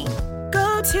are waiting.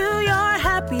 Go to your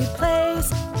happy place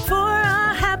for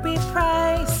a happy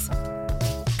price.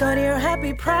 Go to your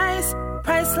happy price,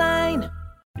 Priceline.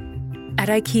 At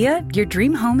IKEA, your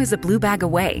dream home is a blue bag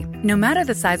away. No matter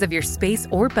the size of your space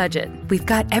or budget, we've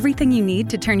got everything you need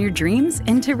to turn your dreams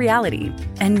into reality.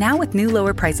 And now with new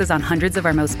lower prices on hundreds of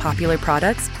our most popular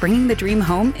products, bringing the dream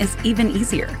home is even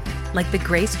easier. Like the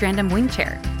gray Strandom wing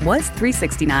chair was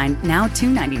 $369, now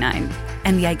 $299.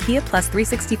 And the IKEA Plus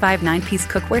 365 9-piece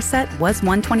cookware set was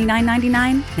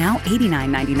 $129.99, now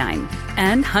 $89.99.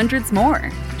 And hundreds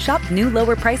more. Shop new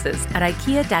lower prices at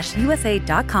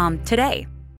IKEA-USA.com today.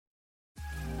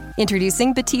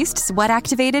 Introducing Batiste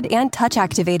sweat-activated and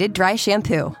touch-activated dry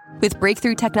shampoo. With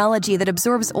breakthrough technology that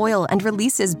absorbs oil and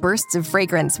releases bursts of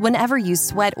fragrance whenever you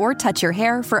sweat or touch your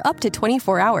hair for up to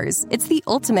 24 hours, it's the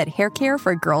ultimate hair care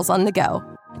for girls on the go.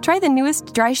 Try the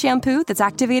newest dry shampoo that's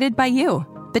activated by you.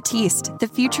 Batiste, the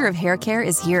future of hair care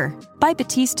is here. Buy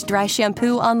Batiste dry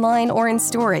shampoo online or in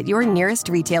store at your nearest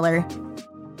retailer.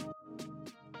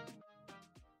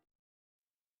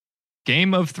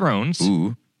 Game of Thrones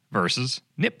Ooh. versus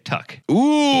Nip Tuck.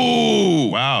 Ooh.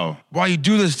 Wow. Why you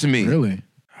do this to me? Really?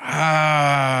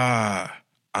 I'm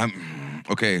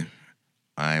okay.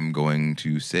 I'm going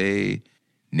to say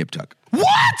Nip Tuck.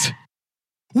 What?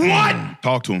 What?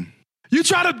 Talk to him. You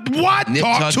try to what? Nip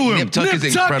Talk Tuck, to him. Nip Tuck is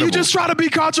incredible. You just try to be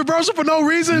controversial for no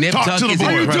reason. Nip Talk Tuck to the is boy.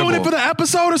 Are you incredible. doing it for the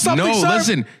episode or something? No, sir?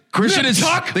 listen. Christian Nip is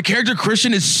Tuck? the character.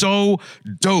 Christian is so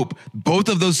dope. Both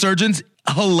of those surgeons,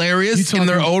 hilarious You in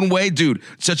their talking- own way, dude.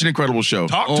 Such an incredible show.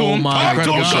 Talk to him. my Talk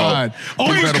to him. God.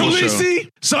 Over Incredible show. Khaleesi,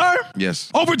 sir?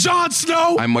 Yes, Over Jon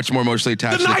Snow? I'm much more emotionally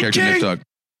attached The to the Night character Nip King? Tuck.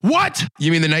 What?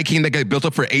 You mean the Night King that got built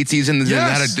up for 8 seasons and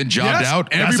had it jobbed out?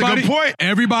 That's a good point.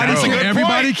 Everybody, That's a good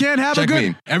everybody point. can't have Check a good.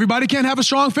 me. Everybody can't have a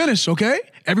strong finish. Okay,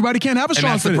 everybody can't have a And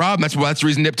strong that's finish. the problem. That's the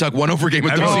reason Nip Tuck won over Game of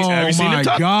Have you Thrones. seen- have you seen my Nip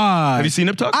Tuck? God! Have you seen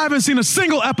Nip Tuck? I haven't seen a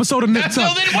single episode of Nip So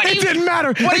Tuck. then what are It you- didn't matter.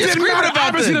 what are It you didn't screaming matter. about I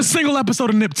haven't seen then? a single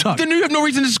episode of Nip Tuck. Then you have no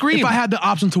reason to scream. If I had the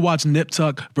option to watch Nip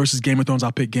Tuck versus Game of Thrones,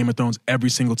 I'll pick Game of Thrones every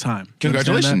single time. You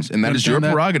Congratulations. understand And that You is your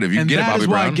understand prerogative. You and get it, that Bobby is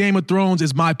why Brown. Game of Thrones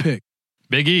is my pick.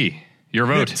 Big E, your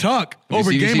vote. Nip Tuck you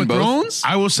over seen- you Game seen of both? Thrones.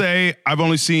 I will say I've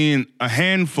only seen a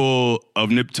handful of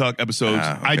Nip Tuck episodes.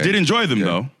 Okay. I did enjoy them, Yeah.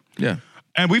 though. Yeah.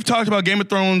 And we've talked about Game of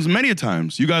Thrones many a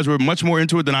times. You guys were much more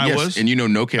into it than I Yes, was. and you know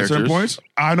no At characters. certain points.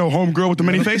 I know homegirl with the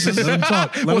many faces. Let him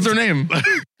talk. Let What's him her name?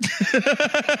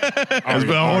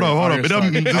 Hold on. It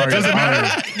doesn't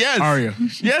matter. Yes. Arya.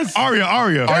 Yes. Arya.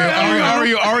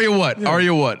 Arya what?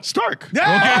 Arya what? Stark.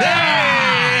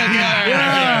 Yeah.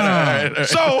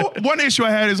 So one issue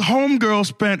I had is homegirl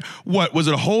spent, what, was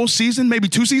it a whole season? Maybe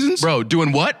 2 seasons? Bro,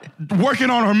 doing what? Working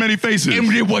on her many faces. And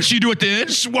did what she do at the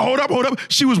end? Well, hold up.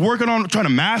 She was working on trying to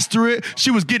master it.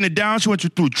 She was getting it down. She went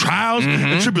through trials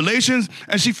and tribulations,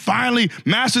 and she finally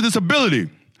mastered this ability.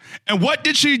 And what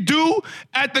did she do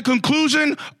at the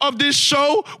conclusion of this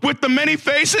show with the many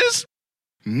faces?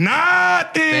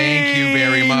 Nothing. Thank you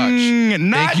very much.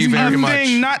 Not Thank you very a much.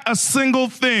 thing, not a single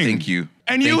thing. Thank you.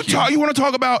 And Thank you. you want to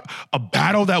talk about a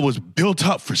battle that was built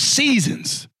up for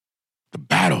seasons. The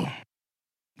battle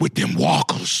with them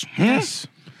walkers. Yes.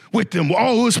 With them.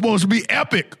 Oh, it was supposed to be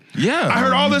epic. Yeah. I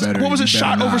heard all this. What was it?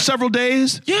 Shot over several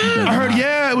days? Yeah. I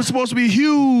heard, it was supposed to be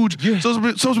huge. Yeah.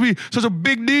 Supposed to be such a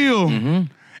big deal.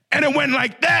 Mm-hmm. And it went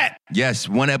like that. Yes,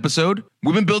 one episode.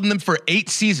 We've been building them for 8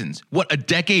 seasons. What, a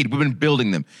decade we've been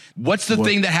building them. What's the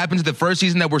thing that happens in the first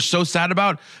season that we're so sad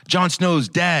about? Jon Snow's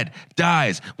dad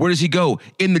dies. Where does he go?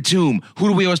 In the tomb. Who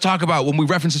do we always talk about when we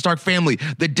reference the Stark family?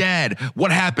 The dad.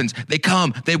 What happens? They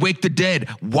come. They wake the dead.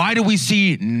 Why do we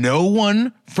see no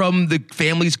one from the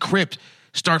family's crypt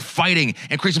start fighting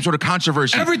and create some sort of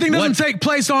controversy? Everything doesn't take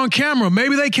place on camera.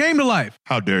 Maybe they came to life.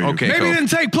 How dare you? Okay, Maybe it didn't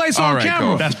take place on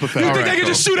camera. That's pathetic. You think they can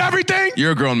just shoot everything?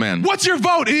 You're a grown man. What's your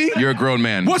vote, E? You're a grown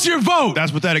man. What's your vote?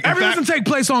 That's pathetic. Everything doesn't take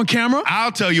place on camera.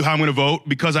 I'll tell you how I'm going to vote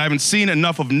because I haven't seen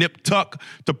enough of Nip Tuck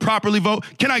to properly vote.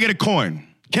 Can I get a coin?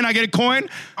 Can I get a coin?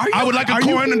 I would like a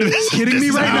coin. Are you kidding me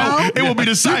right now? It will be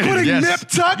decided. You're putting Nip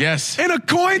Tuck in a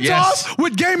coin toss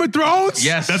with Game of Thrones?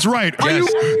 Yes. That's right. Are you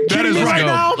kidding me right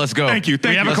now? Let's go. Thank you.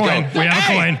 We have a coin. We have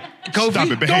a coin. Kofi, stop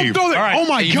it. Behave. Don't throw that. Oh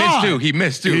my God. He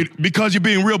missed too. Because you're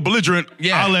being real belligerent,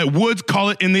 I'll let Woods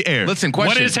call it in the air. Listen, question.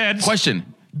 What is heads?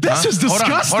 Question. This is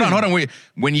disgusting. Hold on.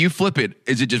 When you flip it,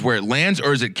 is it just where it lands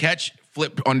or is it catch,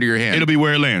 flip under your hand? It'll be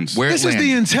where it lands. This is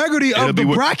the integrity of the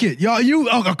bracket. Y'all,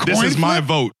 a coin This is my flip?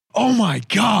 vote. Oh my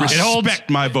God. Respect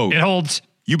my vote. It holds.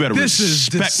 You better This is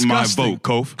respect my disgusting.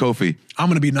 vote, Kofi. I'm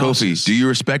going to be nice. Kofi, do you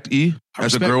respect E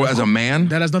as a girl, as a man?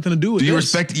 That has nothing to do with Do you this.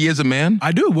 respect E as a man?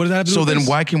 I do. What does that have to do So with then this?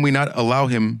 why can we not allow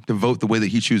him to vote the way that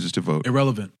he chooses to vote?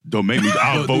 Irrelevant. Don't make me.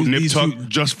 I'll vote Nip these Tuck two-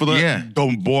 just for the. Yeah.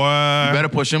 Don't, boy. You better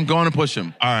push him. Go on and push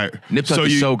him. All right. Nip Tuck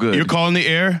is so good. You're calling the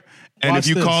air, and Watch if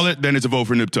you this. call it, then it's a vote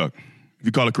for Nip Tuck. If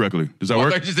you call it correctly. Does that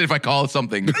work? I just said if I call it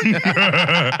something.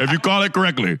 If you call it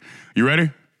correctly. You ready?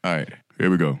 All right. Here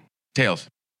we go. Tails.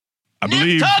 I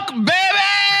believe. Tuck,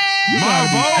 baby!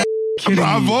 My vote. Kidding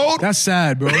My me. vote. That's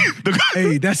sad, bro.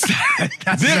 Hey, that's sad.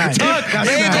 That's sad. Tuck, That's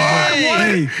if sad. God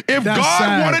wanted- Hey, if that's God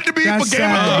sad. wanted to be That's for Game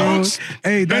of sad, bro. Thrones,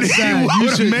 Hey, then that's he sad. You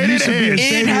would've should, made you it should be in.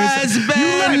 ashamed It of has yourself. You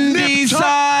let been Nip Tuck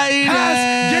decided.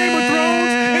 has Game of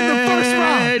Thrones in the first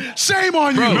round. Shame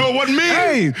on you. No, it wasn't me.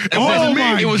 Hey, It oh wasn't me.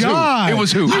 my It was who? God. It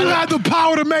was who? You had the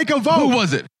power to make a vote. Who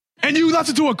was it? And you left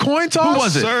it to a coin toss? Who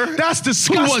was it? Sir? That's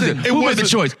disgusting. Who was it? Who made the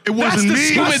choice? It wasn't That's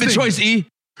me. Who made the disgusting. choice, E?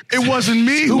 It wasn't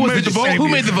me who made the vote. Who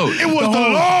made the vote? It was the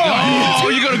Lord. Oh,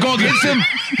 you gonna go against him?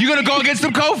 You gonna go against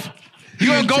him, Kof? You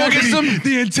gonna go against him?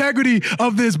 The integrity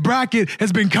of this bracket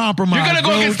has been compromised. You're gonna go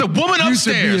bro. against the woman You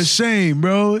should be upstairs. ashamed,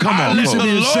 bro. Come on, you Let should the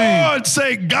be ashamed. Lord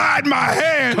say, guide my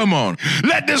hand. Come on.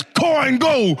 Let this coin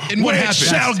go And what where it happened?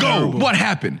 shall That's go. terrible. What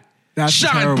happened? That's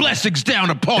Shine terrible. blessings down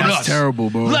upon That's us. terrible,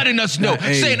 bro. Letting us know,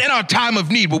 Hey. saying in our time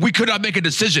of need, where we could not make a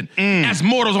decision as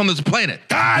mortals on this planet.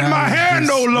 Guide my hand,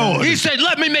 O Lord. He said,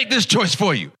 let me make this choice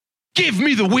for you. Give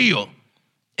me the wheel.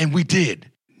 And we did.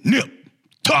 Nip,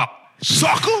 Tuck,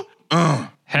 sucker.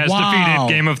 Has Wow.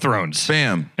 defeated Game of Thrones.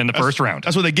 Bam. In the first round.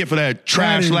 That's what they get for that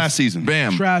trash is- last season.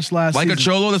 Bam. Trash last Like season. a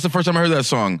cholo, that's the first time I heard that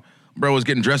song. Bro was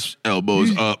getting dressed,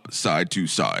 elbows up, side to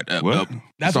side. What? Up.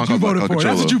 That's Song what you called voted Like a for.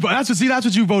 That's Cholo. what you. That's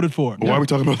what you voted for. Why are we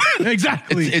talking about that?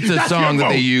 Exactly. It's a That's song your that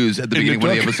they vote. use at the beginning of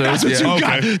one of the episodes. That's what you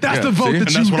got. Okay. That's Yeah. the vote See? that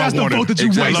And you. that's what I That's the wanted. vote that you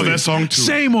Exactly. I love wasted. that song too.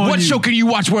 Shame on What you. show can you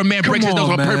watch where a man breaks his nose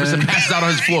on on, purpose man. and passes out on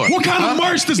his floor? What kind of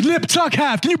merch does Nip Tuck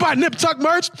have? Can you buy Nip Tuck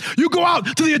merch? You go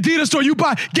out to the Adidas store, you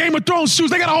buy Game of Thrones shoes.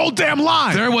 They got a whole damn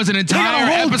line. There was an They got entire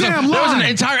a whole episode. damn There was an line.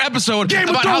 entire episode Game of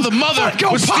about how Thrones, the mother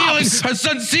Funko was Pops. stealing her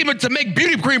son's semen to make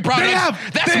beauty cream products. They have,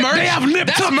 That's they, merch. They have Nip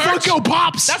That's Tuck merch. Funko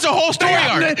Pops. That's a whole story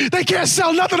arc. They can't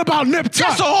sell nothing about Nip Tuck.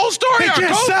 That's a whole story They arc,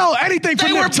 can't Cole. sell anything for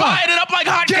They Nip were Tuck. buying it up like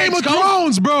hotcakes. Game of Cole.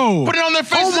 Thrones, bro. Put it on their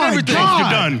faces oh and my everything. God. You're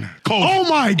done. Cole. Oh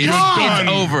my God. It's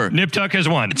over. Nip Tuck has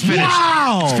won. It's finished.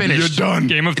 Wow. It's finished. You're done.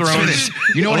 Game of It's Thrones. finished.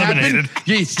 You know what eliminated.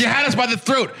 happened? You had us by the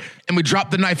throat, and we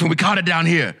dropped the knife, and we caught it down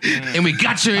here, and we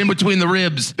got you in between the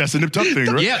ribs. That's the Nip Tuck thing,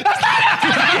 right? Yeah.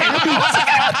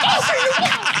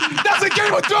 That's a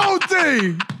Game of Thrones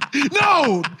thing.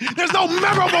 No, there's no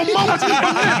memorable moments from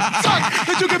Nip Tuck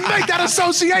that you can make that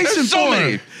association There's so for.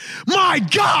 many. My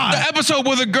God. The episode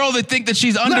where the girl they think that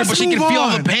she's under, Let's but she can move feel all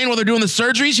on. the pain while they're doing the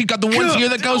surgery. She got the one Good. tear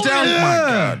that goes Oh, down.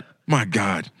 yeah. My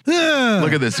God. Yeah.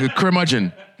 Look at this.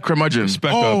 Curmudgeon.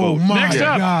 Respect our Oh vote. my Next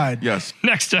up. God. Yes.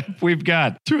 Next up, we've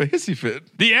got To a hissy fit.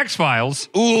 The X-Files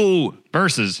Ooh.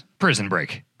 versus Prison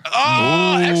Break.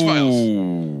 Oh,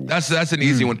 X-Files. That's an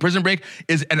easy one. Prison Break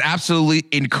is an absolutely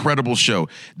incredible show.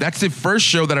 That's the first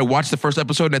show that I watched the first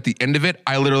episode, and at the end of it,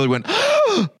 I literally went,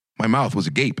 my mouth was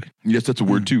agape. Yes, that's a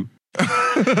word too.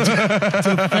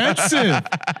 Defensive.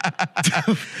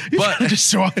 You But- trying to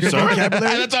just show off your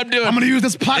vocabulary. That's what I'm doing. I'm going to use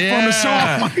this platform to show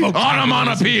off my vocabulary.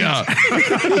 Onomatopoeia.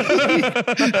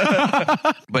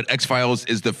 But X-Files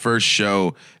is the first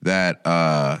show that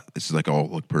this is like all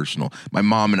like personal. My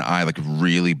mom and I like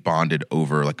really bonded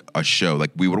over like a show.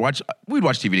 Like we'd watch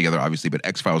TV together, obviously, but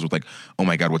X-Files was like, oh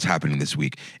my God, what's happening this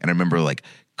week? And I remember like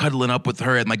cuddling up with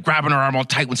her and like grabbing her arm all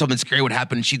tight when something scary would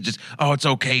happen. And she'd just, oh, it's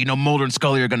okay. You know, Mulder and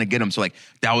Scully are going to get him. So like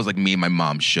that was like me and my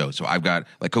mom's show. So I've got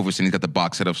like Kofi Cindy's got the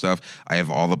box set of stuff. I have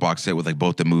all the box set with like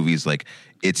both the movies. Like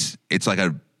it's like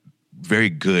a very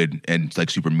good and like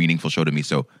super meaningful show to me.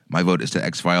 So my vote is to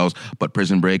X-Files, but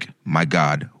Prison Break, my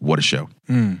God, what a show.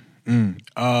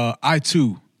 I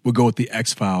too would go with the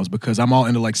X-Files because I'm all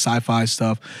into like sci-fi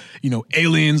stuff, you know,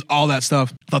 aliens, all that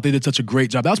stuff. I thought they did such a great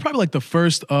job. That was probably like the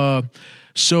first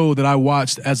show that I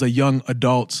watched as a young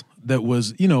adult that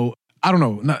was, you know, I don't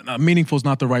know, not meaningful is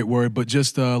not the right word, but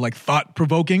just like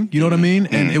thought-provoking, you know what I mean?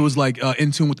 And it was like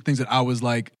in tune with the things that I was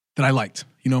like, that I liked,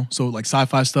 you know? So like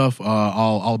sci-fi stuff,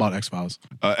 all about X-Files.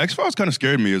 X-Files kind of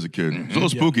scared me as a kid. It's a little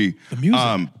spooky. The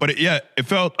music. But it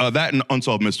felt that and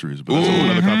Unsolved Mysteries. But that's a whole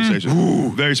other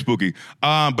conversation. Very spooky.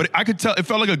 But I could tell, it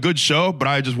felt like a good show, but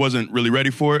I just wasn't really ready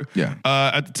for it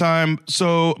at the time.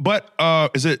 So, but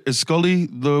is Scully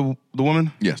the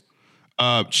woman? Yes.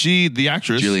 The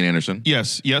actress. Gillian Anderson.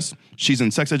 Yes. She's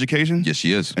in Sex Education. Yes,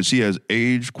 she is. And she has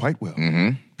aged quite well.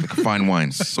 Mm-hmm. Like fine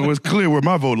wines. So it's clear where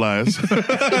my vote lies.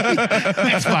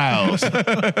 X-Files. All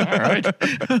right.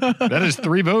 That is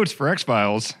 3 votes for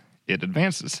X-Files. It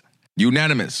advances.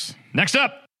 Unanimous. Next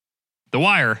up, The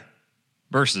Wire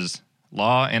versus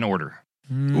Law and Order.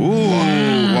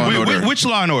 Wait, which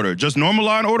Law and Order? Just normal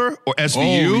Law and Order or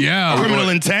SVU? Oh, yeah. Criminal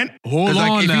Intent? Hold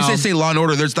Like, on if now. you say Law and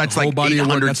Order, that's like Whole body of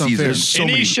work, 800 that's unfair. seasons. So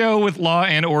Any many. show with Law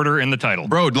and Order in the title.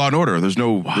 Bro, Law and Order. There's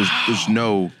no.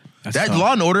 That's that tough.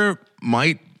 Law and Order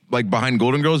might, like behind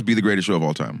Golden Girls, be the greatest show of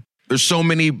all time. There's so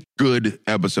many good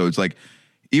episodes. Like,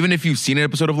 even if you've seen an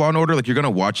episode of Law and Order, like you're gonna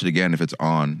watch it again if it's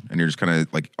on, and you're just kind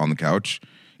of like on the couch,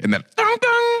 and that dong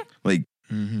dong, like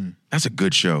that's a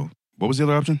good show. What was the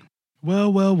other option?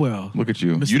 Well. Look at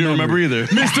you. Mr. You didn't remember either.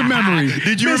 Mr. Memory.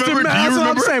 Did you remember? Do you That's what I'm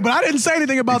remember? saying, but I didn't say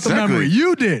anything about the Exactly. memory.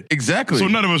 You did. Exactly. So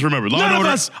none of us remember. Law None and of Order.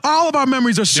 us, all of our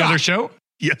memories are The other shot. show?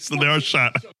 Yes, they are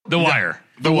shot. The Wire.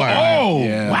 The Wire. Oh,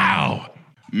 Yeah. wow.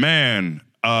 Man.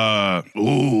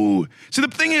 See, the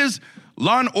thing is,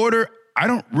 Law and Order, I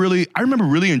remember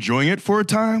really enjoying it for a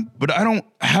time, but I don't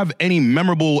have any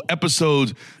memorable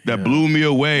episodes that blew me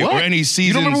away or any seasons.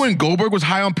 You don't remember when Goldberg was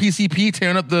high on PCP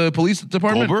tearing up the police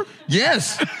department? Goldberg?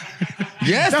 Yes.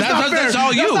 Yes, That's not fair. that's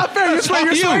all you. That's not fair. You're That's swaying,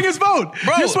 all you're swaying his vote.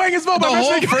 Bro, You're swaying his vote. The by whole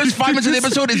mentioning- first 5 minutes of the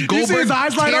episode is You see Goldberg his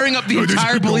eyes light tearing up the No, this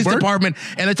entire is police Goldberg? department,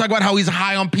 and they talk about how he's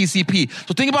high on PCP.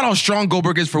 So think about how strong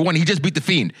Goldberg is for one. He just beat the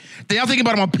Fiend. They now thinking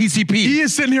about him on PCP. He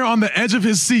is sitting here on the edge of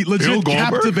his seat, legit Bill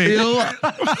Goldberg? captivated.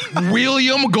 Bill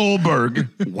William Goldberg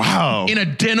Wow. in a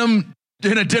denim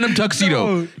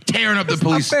tuxedo No, tearing up the that's not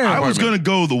police fair. I was department.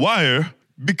 going to go The Wire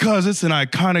because it's an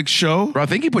iconic show Bro, I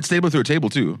think he put Stabler through a table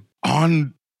too.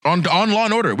 on. On Law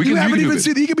and Order. You haven't YouTube even it.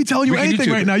 seen. He could be telling you We can anything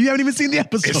YouTube right it. now. You haven't even seen the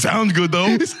episode. It sounds good,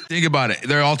 though. Think about it.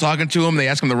 They're all talking to him. They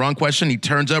ask him the wrong question. He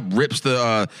turns up, rips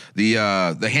the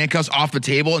handcuffs off the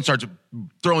table, and starts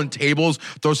throwing tables.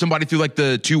 Throws somebody through like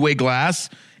the 2-way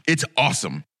glass. It's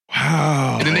awesome.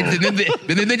 Wow. And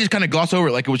then they just kind of gloss over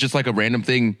it like it was just like a random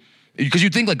thing. Because you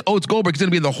think like, oh, it's Goldberg. It's gonna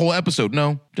be in the whole episode.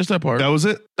 No, just that part. That was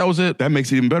it? That was it. That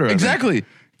makes it even better. I think. Exactly.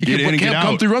 He Get in and get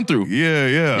come out. through, run through. Yeah.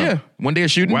 Yeah. One day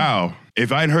of shooting. Wow.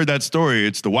 If I hadn't heard that story,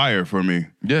 it's The Wire for me.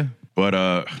 Yeah. But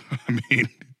I mean,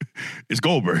 it's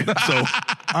Goldberg. So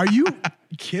Are you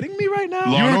kidding me right now?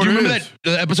 Law You and Order remember is.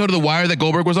 that episode of The Wire that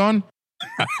Goldberg was on?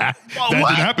 That didn't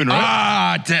happen, right?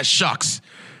 Ah, that shucks.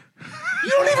 You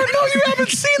don't even know. You haven't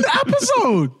seen the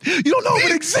episode. You don't know if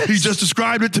it exists. He just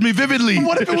described it to me vividly.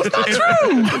 What if it was not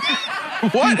true?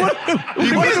 What?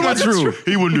 He What is not true?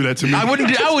 He wouldn't do that to me. I would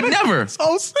never.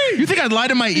 Oh, see. You think I'd lie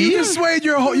to my You ears? just swayed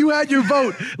your whole. You had your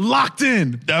vote locked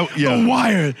in. Yeah. The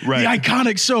Wire, Right. the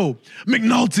iconic show,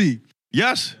 McNulty.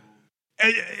 Yes.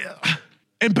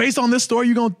 And based on this story,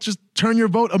 you're gonna just turn your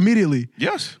vote immediately.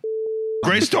 Yes.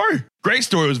 Great story. Great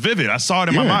story. It was vivid. I saw it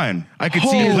in my mind. I could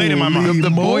see it Played in my mind. the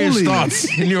boyish moly. thoughts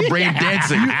in your brain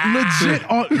dancing. Legit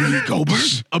on Goldberg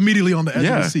immediately on the edge of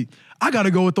Yeah. the seat. I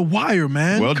gotta go with The Wire,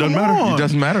 man. Well, it doesn't Come matter. on. It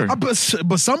doesn't matter.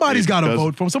 But somebody's got to does.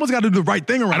 vote for him. Someone's got to do the right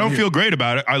thing around I don't here. feel great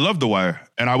about it. I love The Wire.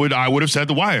 And I would have said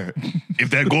The Wire. If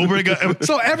that Goldberg got...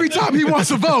 So every time he wants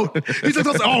to vote, he says,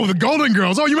 "Oh, the Golden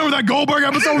Girls. Oh, you remember that Goldberg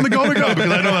episode with the Golden Girls?" Because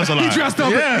I know that's a lie. He dressed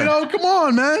up. Yeah. You know, come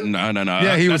on, man. No.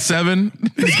 Yeah, he was 7.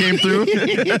 He came through.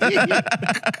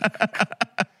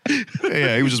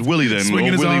 Yeah, he was just Willie then.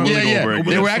 Swinging his Willie, arms. Willie Yeah, Goldberg.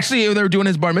 They were doing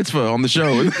his bar mitzvah on the show.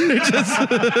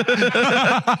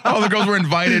 All the girls were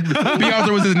invited.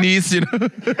 Beyonce was his niece, you know.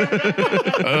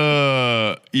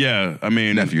 Yeah, I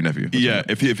mean, Nephew. Yeah,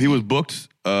 if he was booked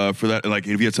for that, like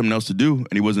if he had something else to do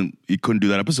and he couldn't do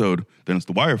that episode, then it's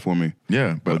The Wire for me.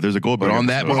 Yeah, but there's a Goldberg. But on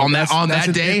that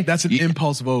episode. day, that's an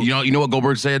impulse vote. You know what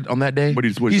Goldberg said on that day? What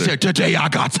did he say? said, "Today I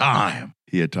got time."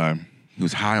 He had time. He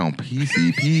was high on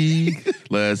PCP.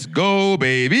 Let's go,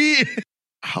 baby.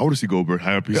 How does he Goldberg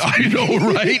high on PCP? I know,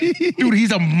 right? Dude,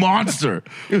 he's a monster.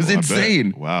 It was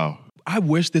insane. Wow. I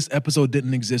wish this episode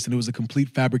didn't exist and it was a complete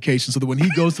fabrication so that when he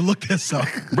goes to look this up.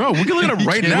 Bro, we can look it up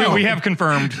right now. We have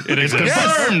confirmed it exists.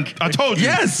 Confirmed. I told you.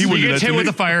 Yes. He gets hit with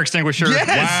a fire extinguisher. Yes.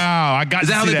 Wow. I got Is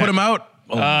that how they put him out?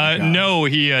 No,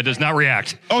 he does not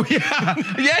react. Oh, yeah.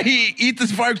 Yeah, he eats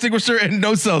this fire extinguisher and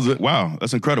no sells it. Wow,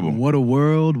 that's incredible. What a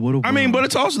world. I mean, but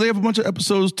it's also, they have a bunch of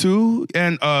episodes too.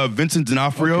 And Vincent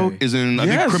D'Onofrio is in, I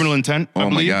think, Criminal Intent. I Oh, my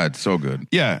believe. God. So good.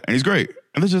 Yeah, and he's great.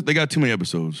 And they got too many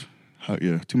episodes.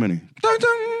 Yeah, too many. Dun,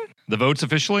 dun. The vote's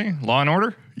officially Law and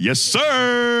Order. Yes,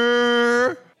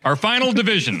 sir. Our final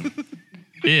division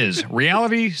is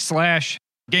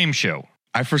reality/game show.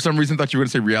 I, for some reason, thought you were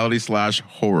going to say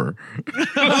reality/horror.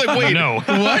 I was like, wait, No.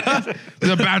 what?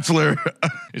 The Bachelor.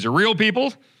 These are real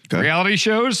people, reality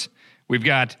shows. We've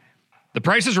got The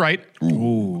Price is Right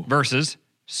versus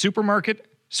Supermarket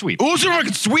Sweep. Ooh,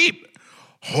 Supermarket Sweep.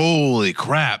 Holy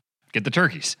crap. Get the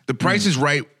turkeys. The Price is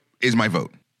Right is my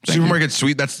vote. Supermarket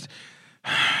Sweep, that's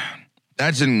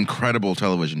an incredible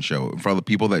television show. For all the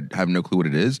people that have no clue what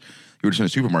it is, you were just in a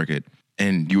supermarket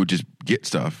and you would just get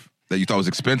stuff that you thought was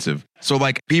expensive. So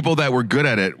like people that were good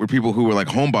at it were people who were like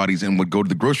homebodies and would go to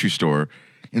the grocery store.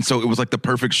 And so it was like the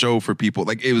perfect show for people.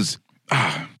 Like it was...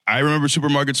 I remember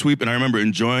Supermarket Sweep and I remember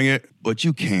enjoying it, but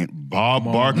you can't. Bob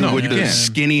Barker with the can't.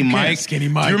 skinny Mike. Skinny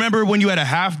Mike. Do you remember when you had a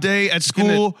half day at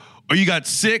school or you got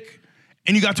sick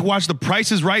and you got to watch The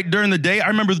Price is Right during the day? I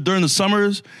remember during the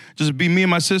summers, just be me and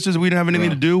my sisters, we didn't have anything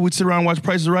to do. We'd sit around and watch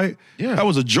Price is Right. Yeah. That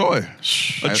was a joy,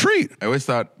 a treat. I always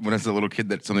thought when I was a little kid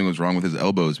that something was wrong with his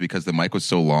elbows because the mic was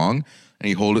so long and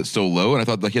he held it so low. And I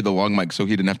thought that he had the long mic so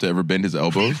he didn't have to ever bend his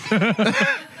elbows.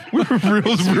 It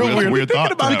was real weird. thought.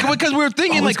 Because we were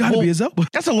thinking It's gotta be his elbow.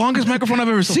 that's the longest microphone I've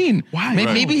ever seen. Why?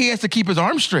 Maybe he has to keep his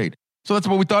arms straight. So that's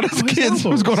what we thought as kids.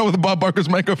 What was going on with Bob Barker's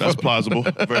microphone? That's plausible.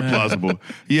 Very plausible.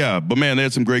 Yeah, but man, they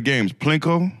had some great games.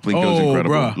 Plinko. Plinko's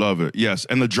incredible. bruh. Love it. Yes.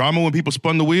 And the drama when people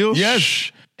spun the wheels.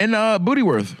 Yes. And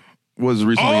Bootyworth was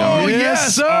recently Oh, on.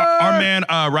 yes. sir. Our man,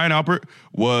 Ryan Alpert,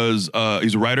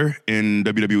 he's a writer in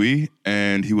WWE,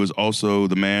 and he was also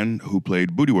the man who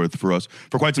played Bootyworth for us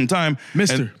for quite some time.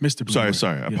 Mr. Sorry,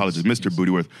 Bootyworth. I apologize. Mr. Yes.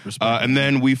 Bootyworth. Respect. And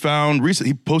then we found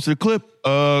he posted a clip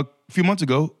a few months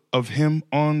ago of him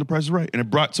on The Price is Right, and it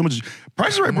brought so much.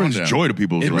 Price is Right brings down. joy to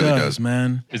people. It really does,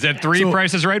 man. Is that three So,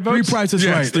 Price is Right votes? 3 Prices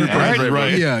Yes, Right. 3 Price is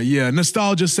Right. Yeah.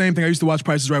 Nostalgia, same thing. I used to watch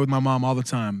Prices Right with my mom all the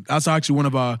time. That's actually one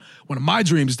of my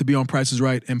dreams is to be on Prices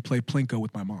Right and play Plinko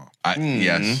with my mom.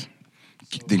 Yes.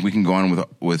 Think we can go on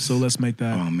with So let's make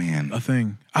that Oh, man. a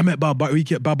thing. I met Bob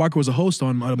Barker. Bob Barker was a host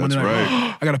on Monday Night.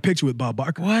 right. I got a picture with Bob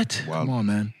Barker. What? Wow. Come on,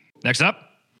 man. Next up,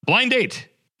 Blind Date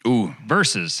Ooh,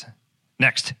 versus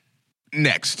Next.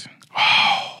 next.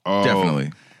 Oh.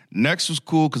 Definitely. Next was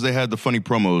cool because they had the funny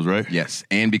promos, right? Yes,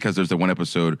 and because there's the one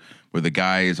episode where the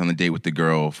guy is on the date with the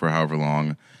girl for however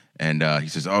long, and he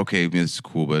says, "Okay, this is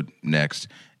cool, but next."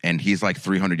 And he's like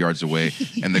 300 yards away,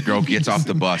 and the girl gets off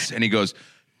the bus, and he goes,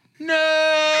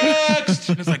 "Next!"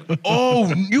 And it's like,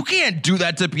 "Oh, you can't do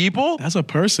that to people." That's a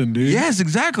person, dude. Yes,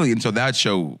 exactly. And so that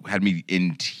show had me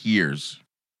in tears.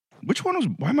 Which one was?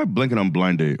 Why am I blanking on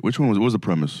Blind Date? Which one was? What was the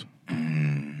premise?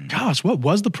 Gosh, what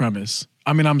was the premise?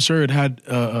 I mean, I'm sure it had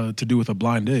to do with a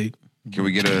blind date. Can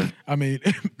we get a? I mean,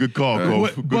 Good call, Cole.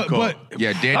 Good call.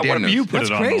 Yeah, Dan. What if knows. you put That's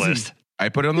it on crazy. the list? I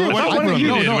put it on the list. why don't you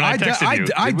You put it on did the when I texted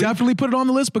you. I definitely put it on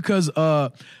the list because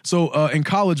in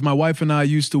college, my wife and I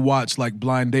used to watch like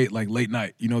Blind Date like late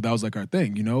night. You know, that was like our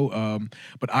thing. You know,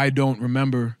 but I don't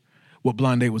remember what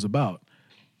Blind Date was about.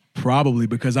 Probably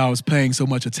because I was paying so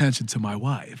much attention to my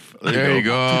wife. There you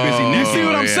go. Too busy. You see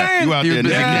what I'm saying? You out You're there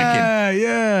busy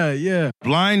necking. Yeah.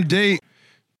 Blind Date.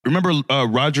 Remember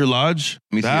Roger Lodge?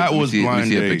 That was Blind Let me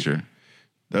see Date. a picture.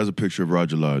 That was a picture of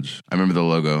Roger Lodge. I remember the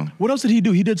logo. What else did he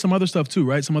do? He did some other stuff too,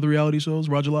 right? Some other reality shows.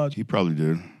 Roger Lodge. He probably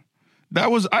did.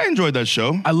 I enjoyed that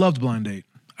show. I loved Blind Date.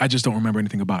 I just don't remember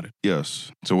anything about it.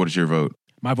 Yes. So what is your vote?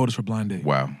 My vote is for Blind Date.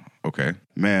 Wow. Okay.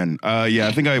 Man. Yeah,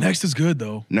 I think Next is good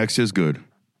though. Next is good.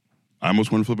 I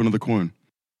almost want to flip another coin.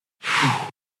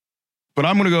 But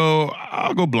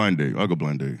I'll go Blind Date. I'll go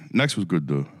Blind Date. Next was good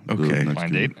though. Okay. Next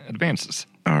Blind dude. Date advances.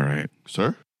 All right.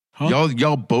 Sir?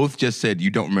 Y'all both just said you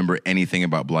don't remember anything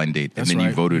about Blind Date, and That's then you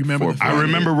right. voted You remember for. the- I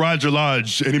remember Roger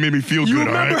Lodge, and he made me feel You good.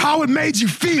 All remember right? how it made you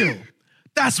feel.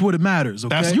 That's what it matters,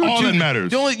 okay? That's all that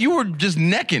matters. You were just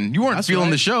necking. You weren't That's feeling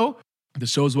right. the show. The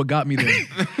show's what got me there.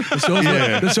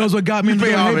 The show's what got me into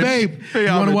Pay hey, homage. babe, Pay you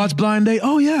want to homage. watch Blind Date?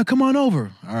 Oh, yeah, come on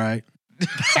over. All right.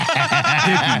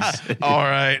 All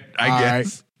right, I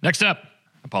guess. Next up,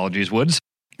 apologies, Woods.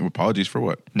 Apologies for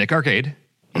what? Nick Arcade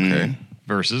Okay.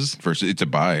 versus First, it's a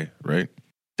buy, right?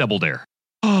 Double Dare.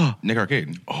 Nick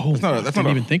Arcade. Oh, that's not. I didn't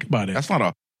even think about it. That's not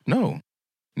a no.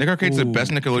 Nick Arcade's the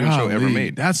best Nickelodeon show ever Golly.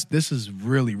 made. This is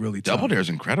really, really tough. Double Dare is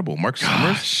incredible. Mark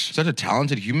Summers, such a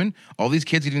talented human. All these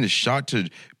kids getting the shot to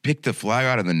pick the flag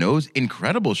out of the nose.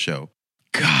 Incredible show.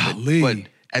 Golly. But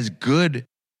as good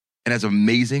and as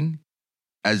amazing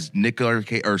as Nick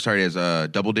Arcade, or sorry, as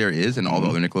Double Dare is, and all the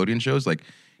other Nickelodeon shows, like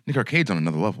Nick Arcade's on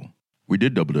another level. We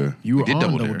did Double Dare. You We were did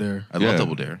on Double Dare. I Yeah. love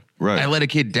Double Dare. Right. I let a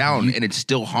kid down, and it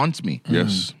still haunts me.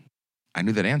 Yes. I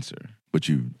knew that ansar, But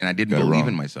you and I didn't got it believe wrong.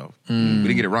 in myself. We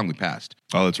didn't get it wrong. We passed.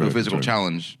 Oh, that's To right. a physical that's right.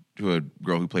 challenge to a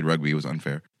girl who played rugby. It was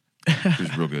unfair. She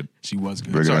was real good. She was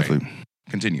good. Very good Sorry. athlete.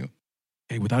 Continue.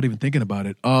 Hey, without even thinking about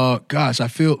it, gosh, I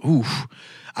feel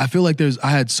like I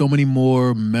had so many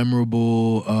more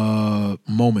memorable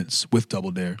moments with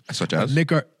Double Dare. Such as?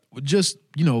 Just,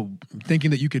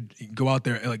 thinking that you could go out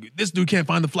there and like, this dude can't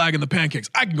find the flag and the pancakes.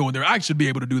 I can go in there. I should be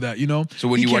able to do that, So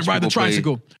when he you can't watch ride the people play-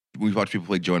 tricycle. We watched people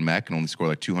play Joe and Mac and only score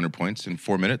like 200 points in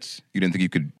 4 minutes. You didn't think you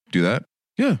could do that?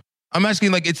 Yeah. I'm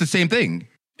asking, like, it's the same thing.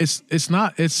 It's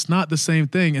not the same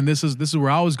thing, and this is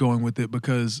where I was going with it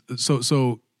because so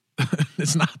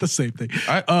it's not the same thing.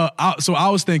 I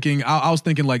was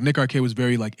thinking like Nick Arcade was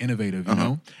very like innovative, you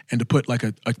know, and to put like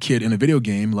a kid in a video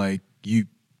game like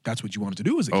that's what you wanted to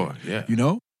do as a kid, yeah. you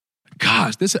know.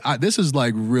 Gosh, this is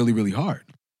like really really hard,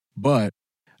 but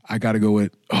I got to go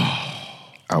with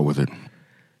Out with it.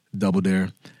 Double Dare.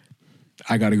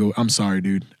 I got to go. I'm sorry,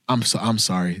 dude. I'm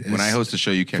sorry. When I host the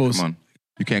show, you can't full- come on.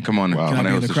 You can't come on. Wow. Can when I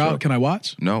be in host the the show. crowd? Can I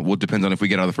watch? No, well, it depends on if we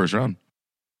get out of the first round.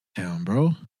 Damn,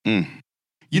 bro.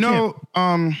 You know,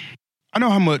 I know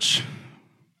how much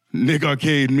Nick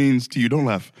Arcade means to you. Don't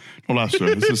laugh. Don't laugh,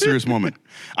 sir. This is a serious moment.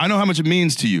 I know how much it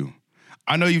means to you.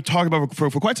 I know you've talked about for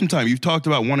quite some time. You've talked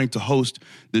about wanting to host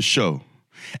this show.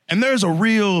 And there's a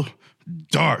real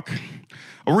dark,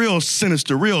 a real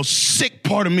sinister, real sick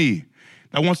part of me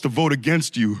that wants to vote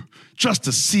against you just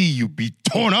to see you be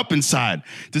torn up inside,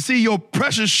 to see your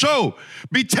precious show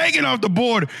be taken off the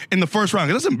board in the first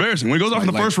round. 'Cause that's embarrassing. When it goes off in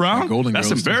the first round, Golden that's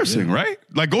Girls, embarrassing, yeah. right?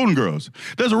 Like Golden Girls.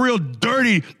 There's a real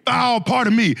dirty, foul part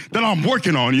of me that I'm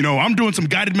working on. You know, I'm doing some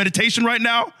guided meditation right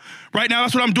now. Right now,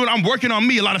 that's what I'm doing. I'm working on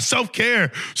me, a lot of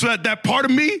self-care, so that that part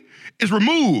of me is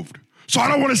removed. So I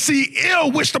don't want to see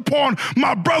ill wished upon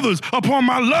my brothers, upon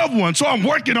my loved ones. So I'm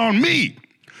working on me.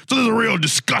 So there's a real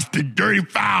disgusting, dirty,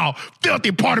 foul,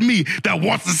 filthy part of me that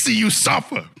wants to see you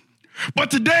suffer.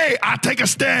 But today, I take a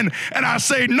stand and I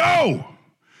say, no,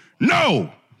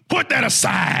 put that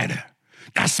aside.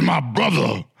 That's my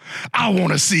brother. I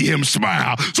want to see him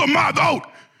smile. So my vote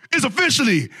is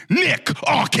officially Nick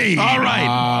Arcade. All right.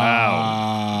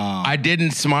 Wow. I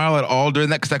didn't smile at all during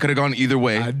that because I could have gone either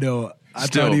way. I know. I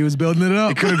Still. thought he was building it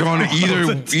up. It could have gone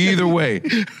either way.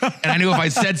 And I knew if I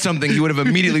said something, he would have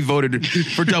immediately voted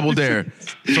for Double Dare.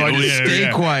 So I just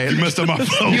stayed quiet. You messed up my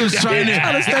vote. He was trying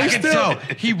to stay I could still. tell.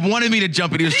 He wanted me to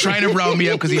jump in. He was trying to round me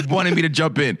up because he wanted me to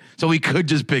jump in. So he could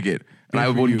just pick it. And I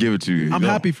wouldn't give it to you. I'm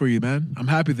happy for you, man. I'm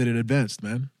happy that it advanced,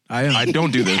 man. I am. I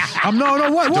don't do this. I'm no.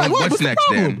 What? What's What's the next,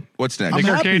 problem? Dan? What's next? Nick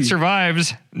I'm Arcade happy.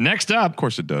 survives. Next up, Of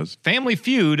course it does. Family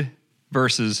Feud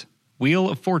versus Wheel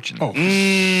of Fortune. Oh.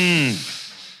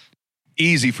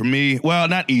 Easy for me. Well,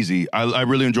 not easy. I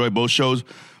really enjoy both shows.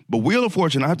 But Wheel of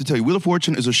Fortune, I have to tell you, Wheel of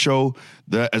Fortune is a show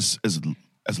that as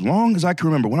long as I can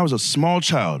remember, when I was a small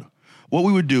child, what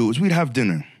we would do is we'd have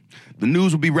dinner. The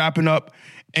news would be wrapping up,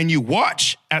 and you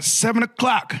watch at 7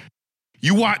 o'clock.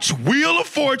 You watch Wheel of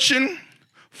Fortune,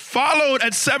 followed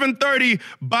at 7:30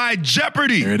 by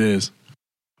Jeopardy. There it is.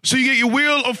 So you get your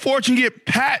Wheel of Fortune, you get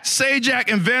Pat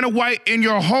Sajak and Vanna White in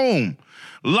your home.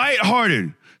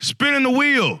 Lighthearted, spinning the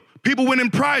wheel, people winning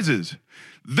prizes.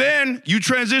 Then you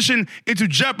transition into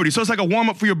Jeopardy. So it's like a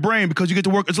warm-up for your brain because you get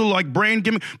to work. It's a little like brain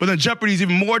gimmick, but then Jeopardy is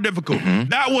even more difficult.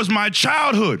 That was my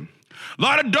childhood. A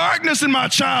lot of darkness in my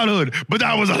childhood, but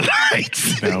that was a light.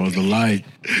 That was the light.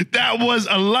 That was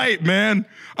a light, man.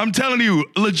 I'm telling you,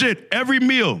 legit, every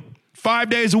meal, 5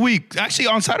 days a week. Actually,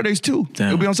 on Saturdays, too. Damn.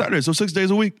 It'll be on Saturdays, so 6 days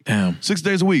a week. Damn. 6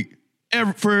 days a week.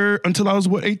 Until I was,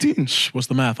 18? What's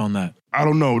the math on that? I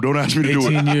don't know. Don't ask me to do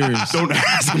it. 18 years. Don't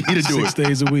ask me to do 6 it.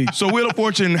 days a week. So Wheel of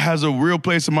Fortune has a real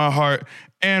place in my heart,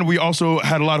 And we also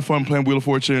had a lot of fun playing Wheel of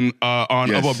Fortune on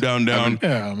Yes. Up, Up, Down, Down.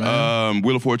 Yeah, man.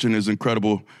 Wheel of Fortune is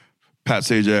incredible. Pat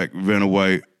Sajak, Vanna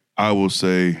White. I will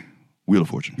say Wheel of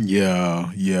Fortune. Yeah.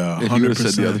 If you 100%. would have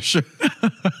said the other show,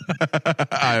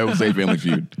 I would say Family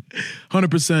Feud.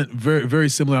 100%, very, very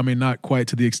similar. I mean, not quite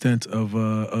to the extent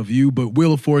of you, but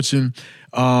Wheel of Fortune,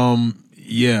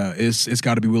 it's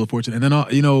got to be Wheel of Fortune. And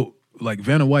then, like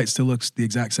Vanna White still looks the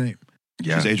exact same.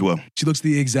 Yeah. She's aged well. She looks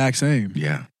the exact same.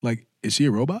 Yeah. Like, is she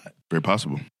a robot? Very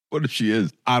possible. What if she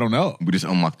is? I don't know. We just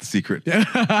unlocked the secret.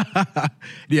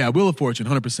 Yeah, Wheel of Fortune,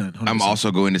 100%. I'm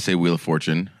also going to say Wheel of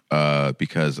Fortune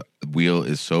because Wheel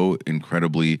is so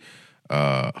incredibly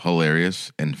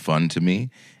hilarious and fun to me.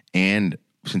 And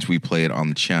since we play it on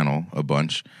the channel a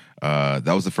bunch, that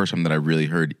was the first time that I really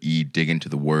heard E dig into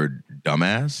the word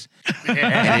dumbass. And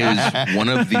it was one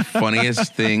of the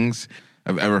funniest things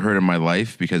I've ever heard in my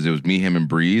life because it was me, him, and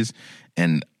Breeze.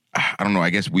 And I don't know,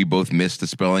 I guess we both missed the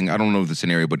spelling. I don't know the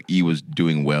scenario, but E was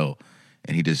doing well.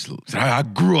 And he just said, I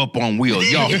grew up on Wheel.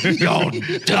 Y'all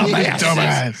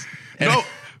dumbass. No,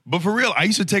 but for real, I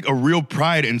used to take a real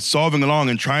pride in solving along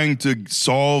and trying to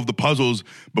solve the puzzles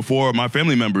before my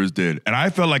family members did. And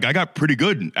I felt like I got pretty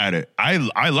good at it.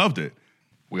 I loved it.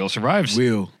 Wheel survives.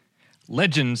 Wheel.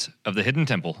 Legends of the Hidden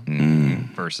Temple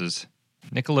versus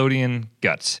Nickelodeon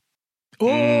Guts.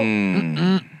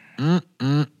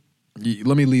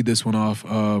 Let me lead this one off.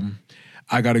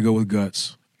 I got to go with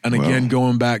Guts. And again,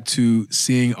 going back to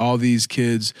seeing all these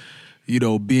kids,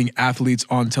 being athletes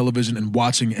on television and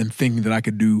watching and thinking that I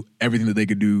could do everything that they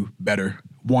could do better,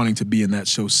 wanting to be in that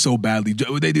show so badly.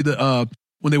 They did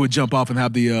when they would jump off and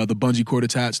have the bungee cord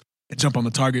attached and jump on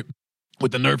the target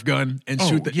with the Nerf gun and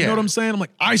shoot that. Yeah. You know what I'm saying? I'm like,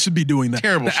 I should be doing that.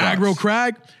 Terrible the shots. aggro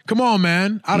crag. Come on,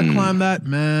 man. I'd have climbed that,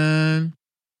 man.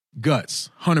 Guts,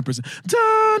 100%.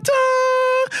 Dun,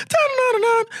 dun, dun,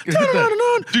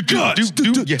 Guts.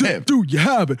 Do you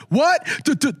have it? What?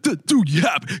 Do you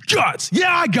have it? Guts.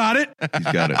 Yeah, I got it. He's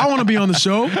got it. I want to be on the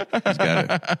show. He's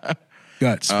got it.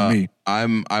 Guts for me.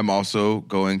 I'm also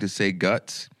going to say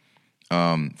Guts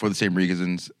for the same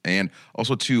reasons. And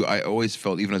also, too, I always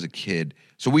felt, even as a kid,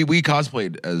 so we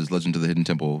cosplayed as Legend of the Hidden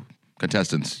Temple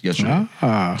contestants yesterday.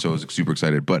 So I was super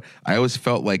excited. But I always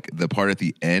felt like the part at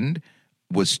the end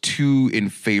was too in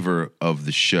favor of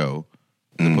the show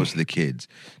as opposed to the kids.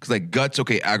 Because like Guts,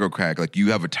 okay, aggro crack, like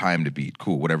you have a time to beat,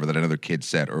 cool, whatever that another kid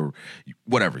said or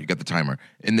whatever, you got the timer.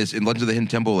 In Legend of the Hidden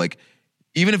Temple, like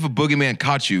even if a boogeyman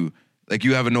caught you, like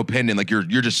you have a no pendant, like you're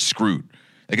just screwed.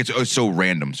 Like it's so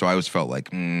random. So I always felt like,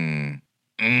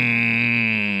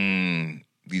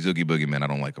 these Oogie Boogeymen, I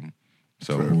don't like them.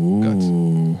 So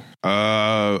Guts.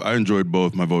 I enjoyed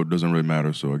both. My vote doesn't really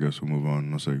matter, so I guess we'll move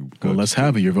on. I'll say Guts. Well, let's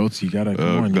have it. Your votes, you got to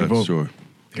come on. Your Guts, vote. sure.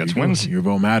 Guts wins. Your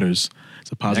vote matters.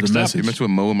 It's a positive Next up, message. You messed with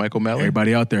Mo and Michael Malley?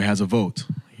 Everybody out there has a vote,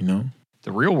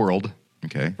 The Real World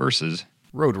Okay. versus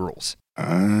Road Rules.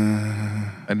 I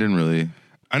didn't really.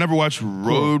 I never watched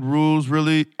Road Rules,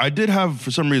 really. I did have,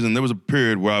 for some reason, there was a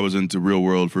period where I was into Real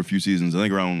World for a few seasons, I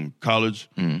think around college,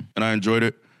 and I enjoyed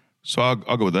it. So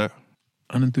I'll go with that.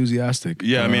 Unenthusiastic.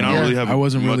 Yeah, I mean, I don't really have I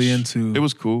wasn't much- really into. It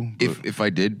was cool. but- If I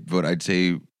did vote, I'd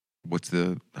say, what's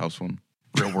the house one?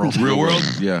 Real World. Real World?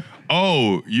 Yeah.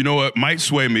 Oh, you know what? Might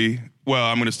sway me. Well,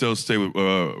 I'm going to still stay with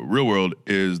Real World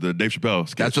is the Dave Chappelle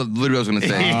sketch. That's what literally I was going to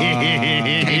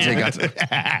say. KJ got to.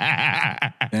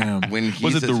 Damn. When he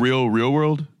Was it says- the Real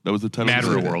World? That was the title? Mad of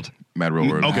the Real sketch? World. Mad Real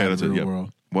World? Okay, that's it. Real Yeah.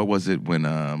 world. What was it when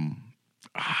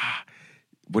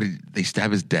what did they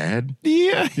stab his dad?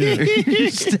 Yeah. He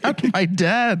stabbed my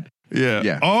dad. Yeah.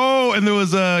 Yeah. Oh, and there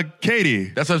was Katie.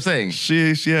 That's what I'm saying.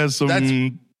 She has some.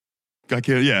 That's- I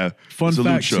can't. Yeah. Fun Salute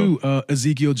fact show. too,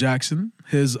 Ezekiel Jackson,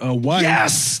 his wife.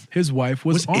 Yes! His wife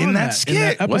was on in that in that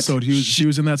skit. episode. She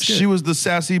was in that skit. She was the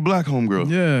sassy black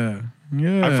homegirl. Yeah.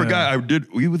 Yeah. I forgot. I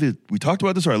did. We talked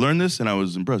about this, or I learned this, and I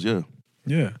was impressed. Yeah.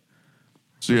 Yeah.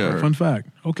 So yeah. Fun fact.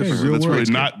 Okay. That's Real really world.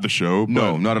 not the show.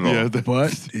 No, but- not at all. Yeah,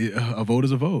 But a vote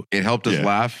is a vote. It helped us Yeah.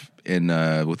 laugh in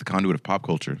with the conduit of pop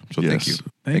culture. So thank you. Yes.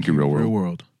 Thank you, Real World. Real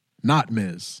world. Not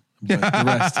Miz, but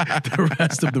the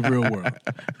rest of the real world.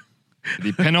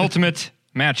 The penultimate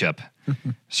matchup.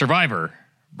 Survivor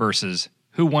versus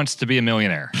Who Wants to Be a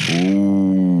Millionaire.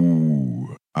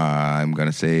 Ooh. I'm going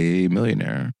to say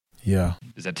Millionaire. Yeah.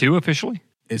 Is that two officially?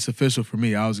 It's official for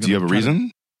me. I was. Do you have a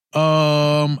reason?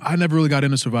 I never really got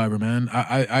into Survivor, man.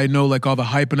 I know like all the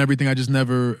hype and everything.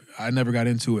 I never got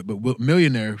into it. But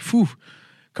Millionaire, phew,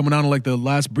 coming down to like the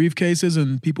last briefcases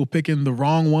and people picking the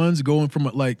wrong ones, going from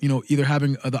like either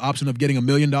having the option of getting $1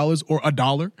 million or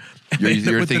 $1. You're With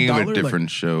the thinking of dollar, a different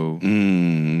show.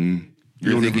 Mm.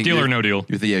 You're thinking Deal or No Deal.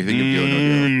 You're thinking of Deal or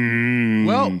No Deal.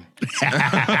 Well,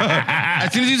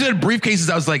 as soon as you said briefcases,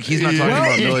 I was like, he's not talking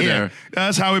about millionaire.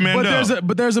 That's how we manned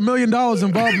but there's $1 million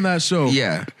involved in that show.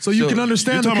 Yeah. So you can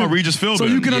understand. You're talking about Regis Philbin. So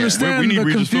you can Yeah. understand We need the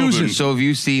Regis confusion. Philbin. So have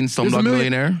you seen There's Slumdog $1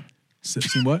 million. Millionaire?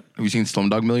 Seen what? Have you seen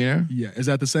Slumdog Millionaire? Yeah, is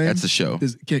that the same? That's the show.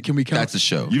 Can we count? That's the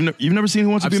show. You've never seen Who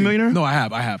Wants to Be a seen- Millionaire? No, I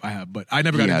have, but I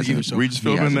never got He into hasn't. either show. Regis He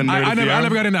Philbin, hasn't. then I Meredith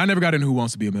never Vieira? got into Who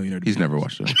Wants to Be a Millionaire. He's never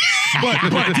watched it. but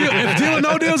if Deal or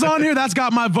No Deal's on here, that's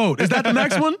got my vote. Is that the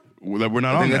next one? Well, we're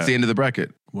not I on think that. that's the end of the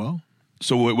bracket. Well,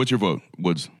 So what's your vote,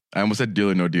 Woods? I almost said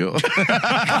Deal or No Deal. What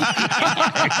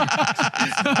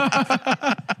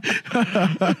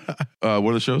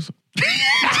are the shows?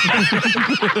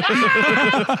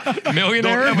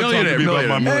 Millionaire? Don't ever talk to me about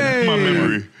my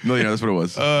memory. Millionaire, that's what it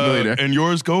was. Millionaire. And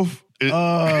yours, Kof?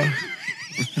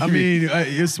 I mean,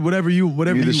 it's whatever you.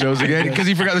 Need the shows again? Because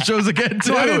he forgot the shows again, too.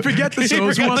 So I didn't forget the He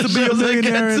shows. Who forgot Wants to the Be a shows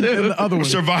Millionaire again, and too. the other one?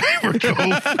 Survivor,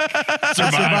 Kof.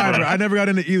 Survivor. I never got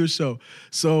into either show.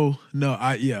 So no,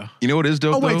 yeah. You know what is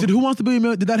dope, Oh wait, though? did Who Wants to Be a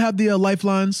Millionaire? Did that have the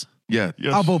lifelines? Yeah.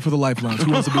 Yes. I'll vote for the lifelines.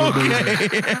 Who Wants to Be a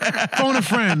Millionaire? Phone a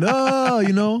friend.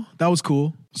 That was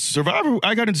cool. Survivor.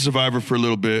 I got into Survivor for a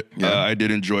little bit. I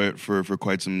did enjoy it for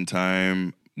quite some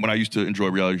time when I used to enjoy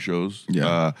reality shows.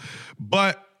 Yeah.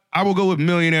 But I will go with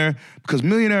Millionaire because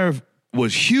Millionaire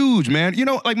was huge, man. You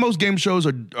know, like most game shows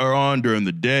are on during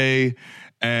the day.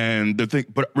 And the thing,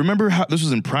 but remember how this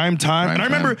was in prime time? And I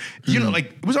remember, you know,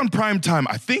 like it was on prime time,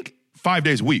 I think 5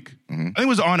 days a week. I think it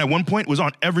was on at one point, it was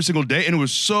on every single day, and it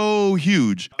was so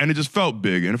huge. And it just felt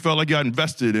big, and it felt like you got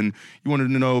invested, and you wanted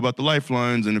to know about the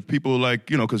lifelines, and if people like,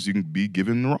 you know, because you can be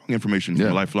given the wrong information from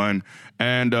the lifeline.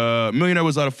 And Millionaire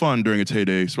was a lot of fun during its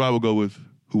heyday, so I will go with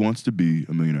Who Wants to Be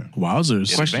a Millionaire.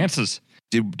 Wowzers. Advances.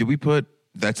 Did we put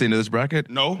that's into this bracket?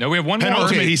 No. No, we have one more.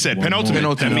 Penultimate, he said. Penultimate.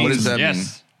 Penultimate. That What means- does that mean?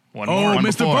 Yes. One Oh, more.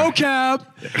 Mr. Vocab.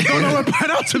 Don't know what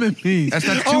penultimate means. That's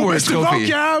not two words, Mr. Kofi.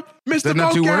 Vocab. Mr. that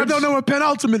not two Vocab words? don't know what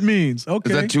penultimate means. Okay.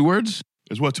 Is that 2 words?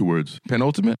 It's what, 2 words?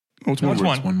 Penultimate? Oh, it's one It's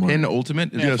word. one. word.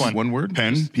 Penultimate? Is Yeah, that it's one. one. Word?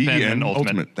 Pen, Pen P-E-N, and ultimate.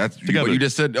 ultimate. That's Together. what you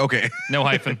just said? Okay. No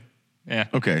hyphen. Yeah.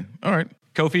 Okay. All right.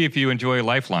 Kofi, if you enjoy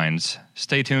Lifelines,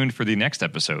 stay tuned for the next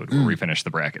episode where we finish the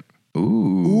bracket.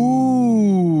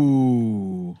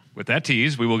 Ooh. With that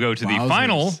tease, we will go to the Wowzers.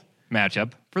 final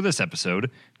matchup for this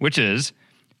episode, which is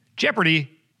Jeopardy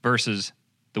versus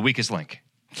The Weakest Link.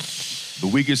 The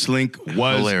Weakest Link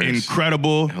was Hilarious.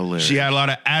 incredible. Hilarious. She had a lot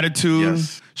of attitude.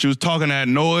 Yes. She was talking that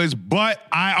noise, but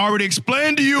I already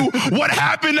explained to you what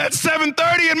happened at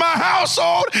 7:30 in my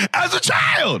household as a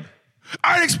child.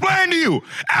 I already explained to you.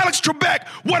 Alex Trebek,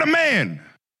 what a man.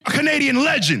 A Canadian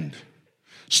legend.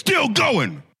 Still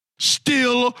going.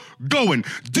 Still going.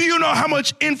 Do you know how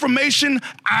much information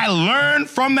I learned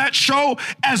from that show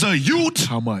as a youth?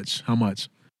 How much?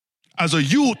 As a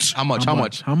youth. How much?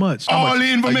 All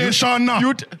the information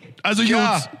now. As a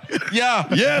youth. Yeah.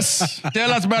 Yes.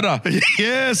 Tell us, brother.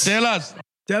 Yes. Tell us.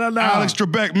 Tell her now. Alex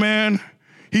Trebek, man.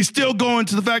 He's still going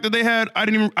to the fact that they had,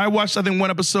 I watched, I think, one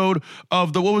episode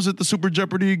of the Super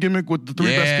Jeopardy gimmick with the 3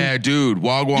 best. Yeah, dude.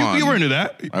 Wagwan. You were into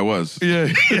that. I was.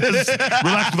 Yeah, yes.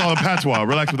 Relax with all the patois.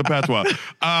 Relax with the patois.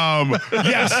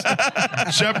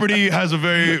 Yes, Jeopardy has a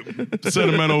very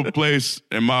sentimental place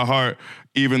in my heart,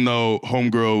 even though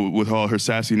Homegirl, with all her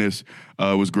sassiness,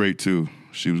 was great too.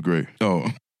 She was great. Oh.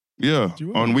 Yeah,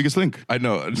 on Weakest Link. I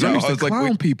know. She used to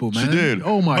clown people, man. She did.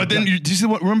 Oh my But then, God. did you see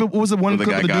remember what was the one The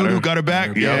clip guy of the got dude her. who got her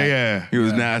back? Yeah. He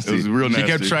was nasty. It was real nasty. She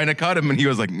kept trying to cut him, and he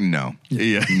was like, no.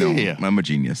 Yeah. No, Yeah. I'm a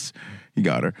genius. He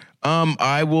got her.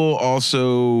 I will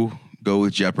also go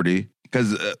with Jeopardy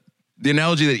because the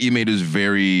analogy that you made is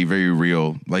very, very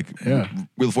real. Like,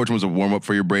 Wheel of Fortune was a warm-up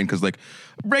for your brain because, like,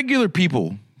 regular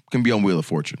people can be on Wheel of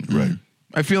Fortune. Right.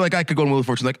 I feel like I could go on Wheel of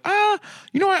Fortune like, I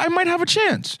might have a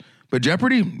chance. But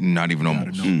Jeopardy, not even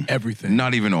almost. Everything.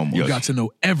 Not even almost. You got to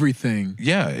know everything.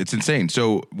 Yeah, it's insane.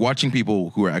 So watching people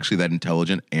who are actually that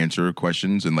intelligent answer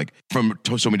questions and like from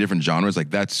so many different genres, like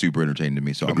that's super entertaining to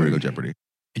me. So I'm going to go Jeopardy.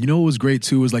 And you know what was great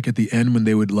too was like at the end when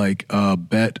they would like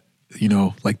bet, you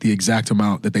know, like the exact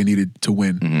amount that they needed to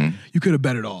win. You could have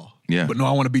bet it all. Yeah. But no,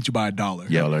 I want to beat you by $1.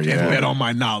 Yeah, and yeah. bet on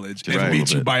my knowledge and Right.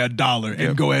 beat you by $1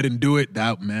 and go ahead and do it.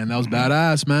 That was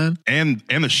badass, man. And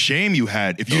the shame you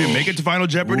had if you didn't make it to Final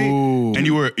Jeopardy Ooh. and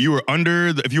you were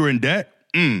if you were in debt.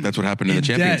 That's what happened in the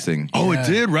Champions debt. thing. Oh, it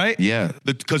did, right? Yeah.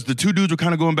 Because the two dudes were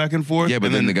kind of going back and forth. Yeah, but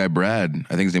and then the guy Brad,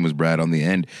 I think his name was Brad on the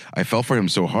end. I fell for him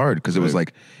so hard because it was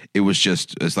like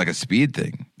it's like a speed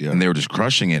thing, and they were just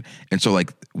crushing it. And so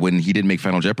like when he didn't make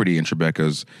Final Jeopardy, and Trebek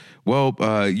goes, "Well,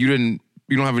 you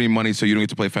don't have any money, so you don't get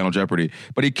to play Final Jeopardy."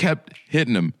 But he kept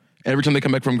hitting him, Every time they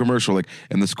come back from commercial, like,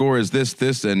 and the score is this,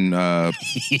 and Brad.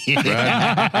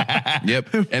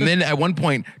 Yep. And then at one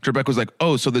point, Trebek was like,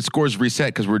 "Oh, so the score's reset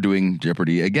because we're doing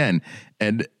Jeopardy again."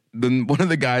 And then one of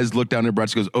the guys looked down at Brad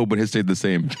and goes, "Oh, but his stayed the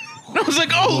same." And I was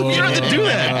like, "Oh, you don't have to do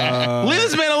that. Leave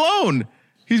this man alone.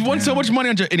 He's won so much money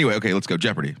on Jeopardy." Anyway, okay, let's go.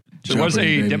 Jeopardy. There was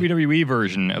a WWE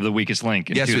version of The Weakest Link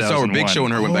in 2001. Yes, we saw where Big Show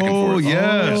and her went back and forth.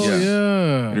 Yes. Oh,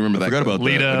 yeah. I remember that. I forgot about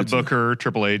Lita, that. Booker,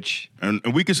 Triple H. And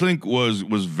Weakest Link was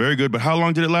very good, but how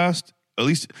long did it last? At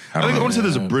least, I want to say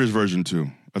there's a British version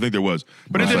too. I think there was.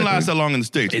 But it didn't last that long in the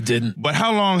States. It didn't. But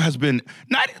how long has been,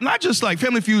 not just like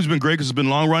Family Feud's been great because it's been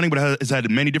long running, but it's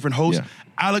had many different hosts. Yeah.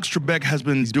 Alex Trebek has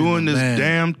been doing this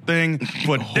damn thing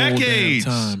for decades.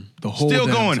 The whole Still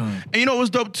damn going. time. And you know what was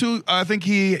dope too? I think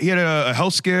he had a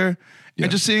health scare. Yeah.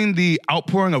 And just seeing the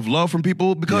outpouring of love from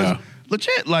people because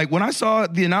legit, like when I saw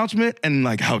the announcement and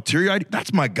like how teary-eyed,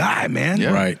 that's my guy, man.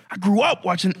 Yeah. Right. I grew up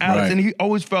watching Alex Right. and he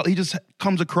always felt, he just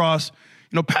comes across,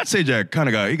 you know, Pat Sajak kind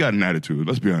of guy, he got an attitude,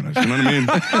 let's be honest. You know what I mean?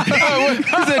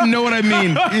 He said, "Know what I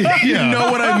mean?" You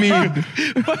know what I mean?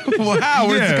 Well, how?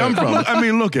 Where does it come from? I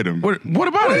mean, look at him. What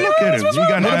about it? Look at him. He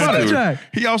got an What about attitude. Sajak?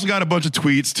 He also got a bunch of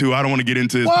tweets too. I don't want to get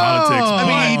into his politics. I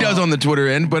mean, he does on the Twitter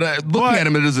end, but looking at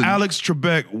him, it doesn't. Alex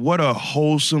Trebek, what a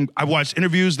wholesome. I watched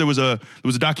interviews. There was a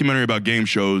documentary about game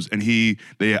shows, and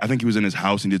I think he was in his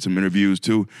house and did some interviews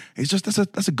too. He's just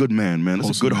that's a good man. That's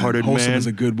Wholesome, a good-hearted man. Wholesome is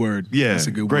a good word. Yeah, That's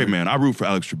a good great word. man. I root for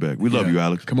Alex Trebek. We love you,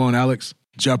 Alex. Come on, Alex.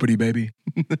 Jeopardy, baby.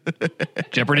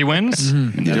 Jeopardy wins.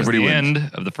 And that is Jeopardy the wins.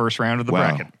 end of the first round of the Wow.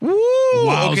 bracket. Woo!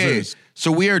 Okay, Wowzers.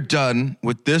 so we are done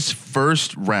with this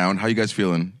first round. How you guys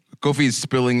feeling? Kofi's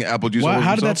spilling apple juice. Wow, all over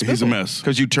how did that himself. spill? He's a mess.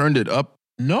 Because you turned it up.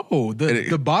 No,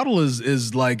 the bottle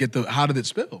is like at the. How did it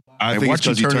spill? I And think watch it's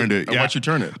because he you turn turned it. it. Watch you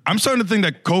turn it. I'm starting to think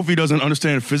that Kofi doesn't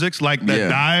understand physics, like that Yeah.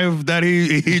 dive that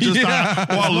he just thought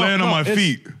while laying on my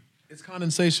feet. It's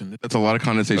condensation. That's a lot of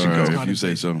condensation. All right, Kofi. if you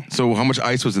say so. So how much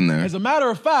ice was in there? As a matter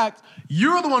of fact,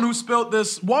 you're the one who spilled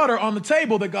this water on the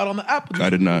table that got on the apple juice. I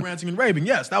did when you not. were ranting and raving.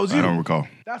 Yes, that was you. I don't recall.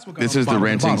 That's what got This on is the bottom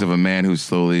rantings of bottle. a man who's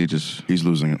slowly just. He's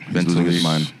losing it. He's Mentally, losing his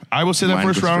mind. I will say that mind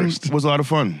first was round first. was a lot of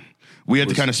fun. We had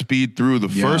to kind of speed through the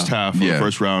first half of the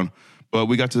first round, but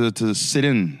we got to sit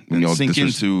in and Y'all sink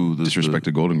into the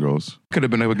disrespected Golden Girls. Could have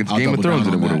been up against I'll Game of double Thrones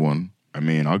down and it on would have that. won. I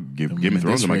mean, I'll give Game of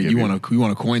At this Thrones. rate, you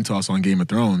want a coin toss on Game of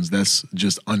Thrones? That's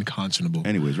just unconscionable.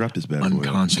 Anyways, wrap this bad boy up.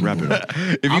 Unconscionable. Wrap it up.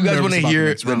 If you I'm guys nervous want to about the hear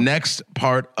next the round. next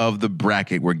part of the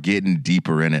bracket, we're getting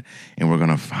deeper in it and we're going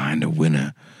to find a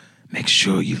winner. Make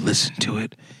sure you listen to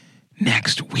it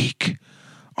next week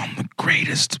on the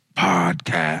greatest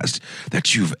podcast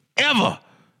that you've ever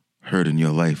heard in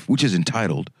your life, which is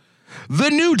entitled The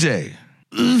New Day.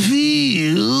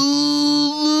 Feel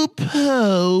the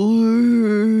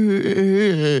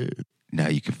power. Now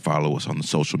you can follow us on the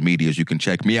social medias. You can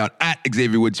check me out at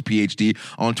Xavier Woods PhD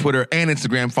on Twitter and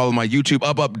Instagram. Follow my YouTube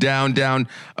up, down.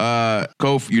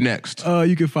 Kof, you next.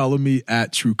 You can follow me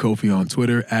at True Kofi on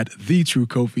Twitter, at The True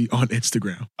Kofi on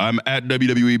Instagram. I'm at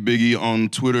WWE Biggie on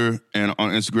Twitter and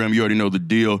on Instagram. You already know the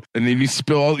deal. And then you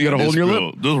spill all, you got a hole in your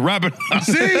lip. Just wrap it.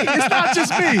 See, it's not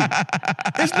just me.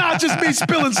 It's not just me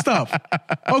spilling stuff.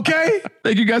 Okay?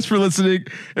 Thank you guys for listening,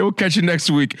 and we'll catch you next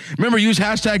week. Remember, use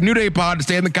hashtag NewDayPod to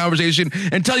stay in the conversation,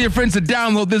 and tell your friends to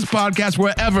download this podcast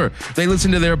wherever they listen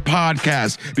to their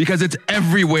podcast, because it's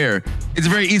everywhere. It's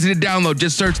very easy to download.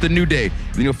 Just search The New Day,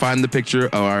 and then you'll find the picture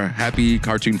of our happy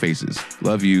cartoon faces.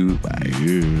 Love you.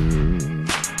 Bye.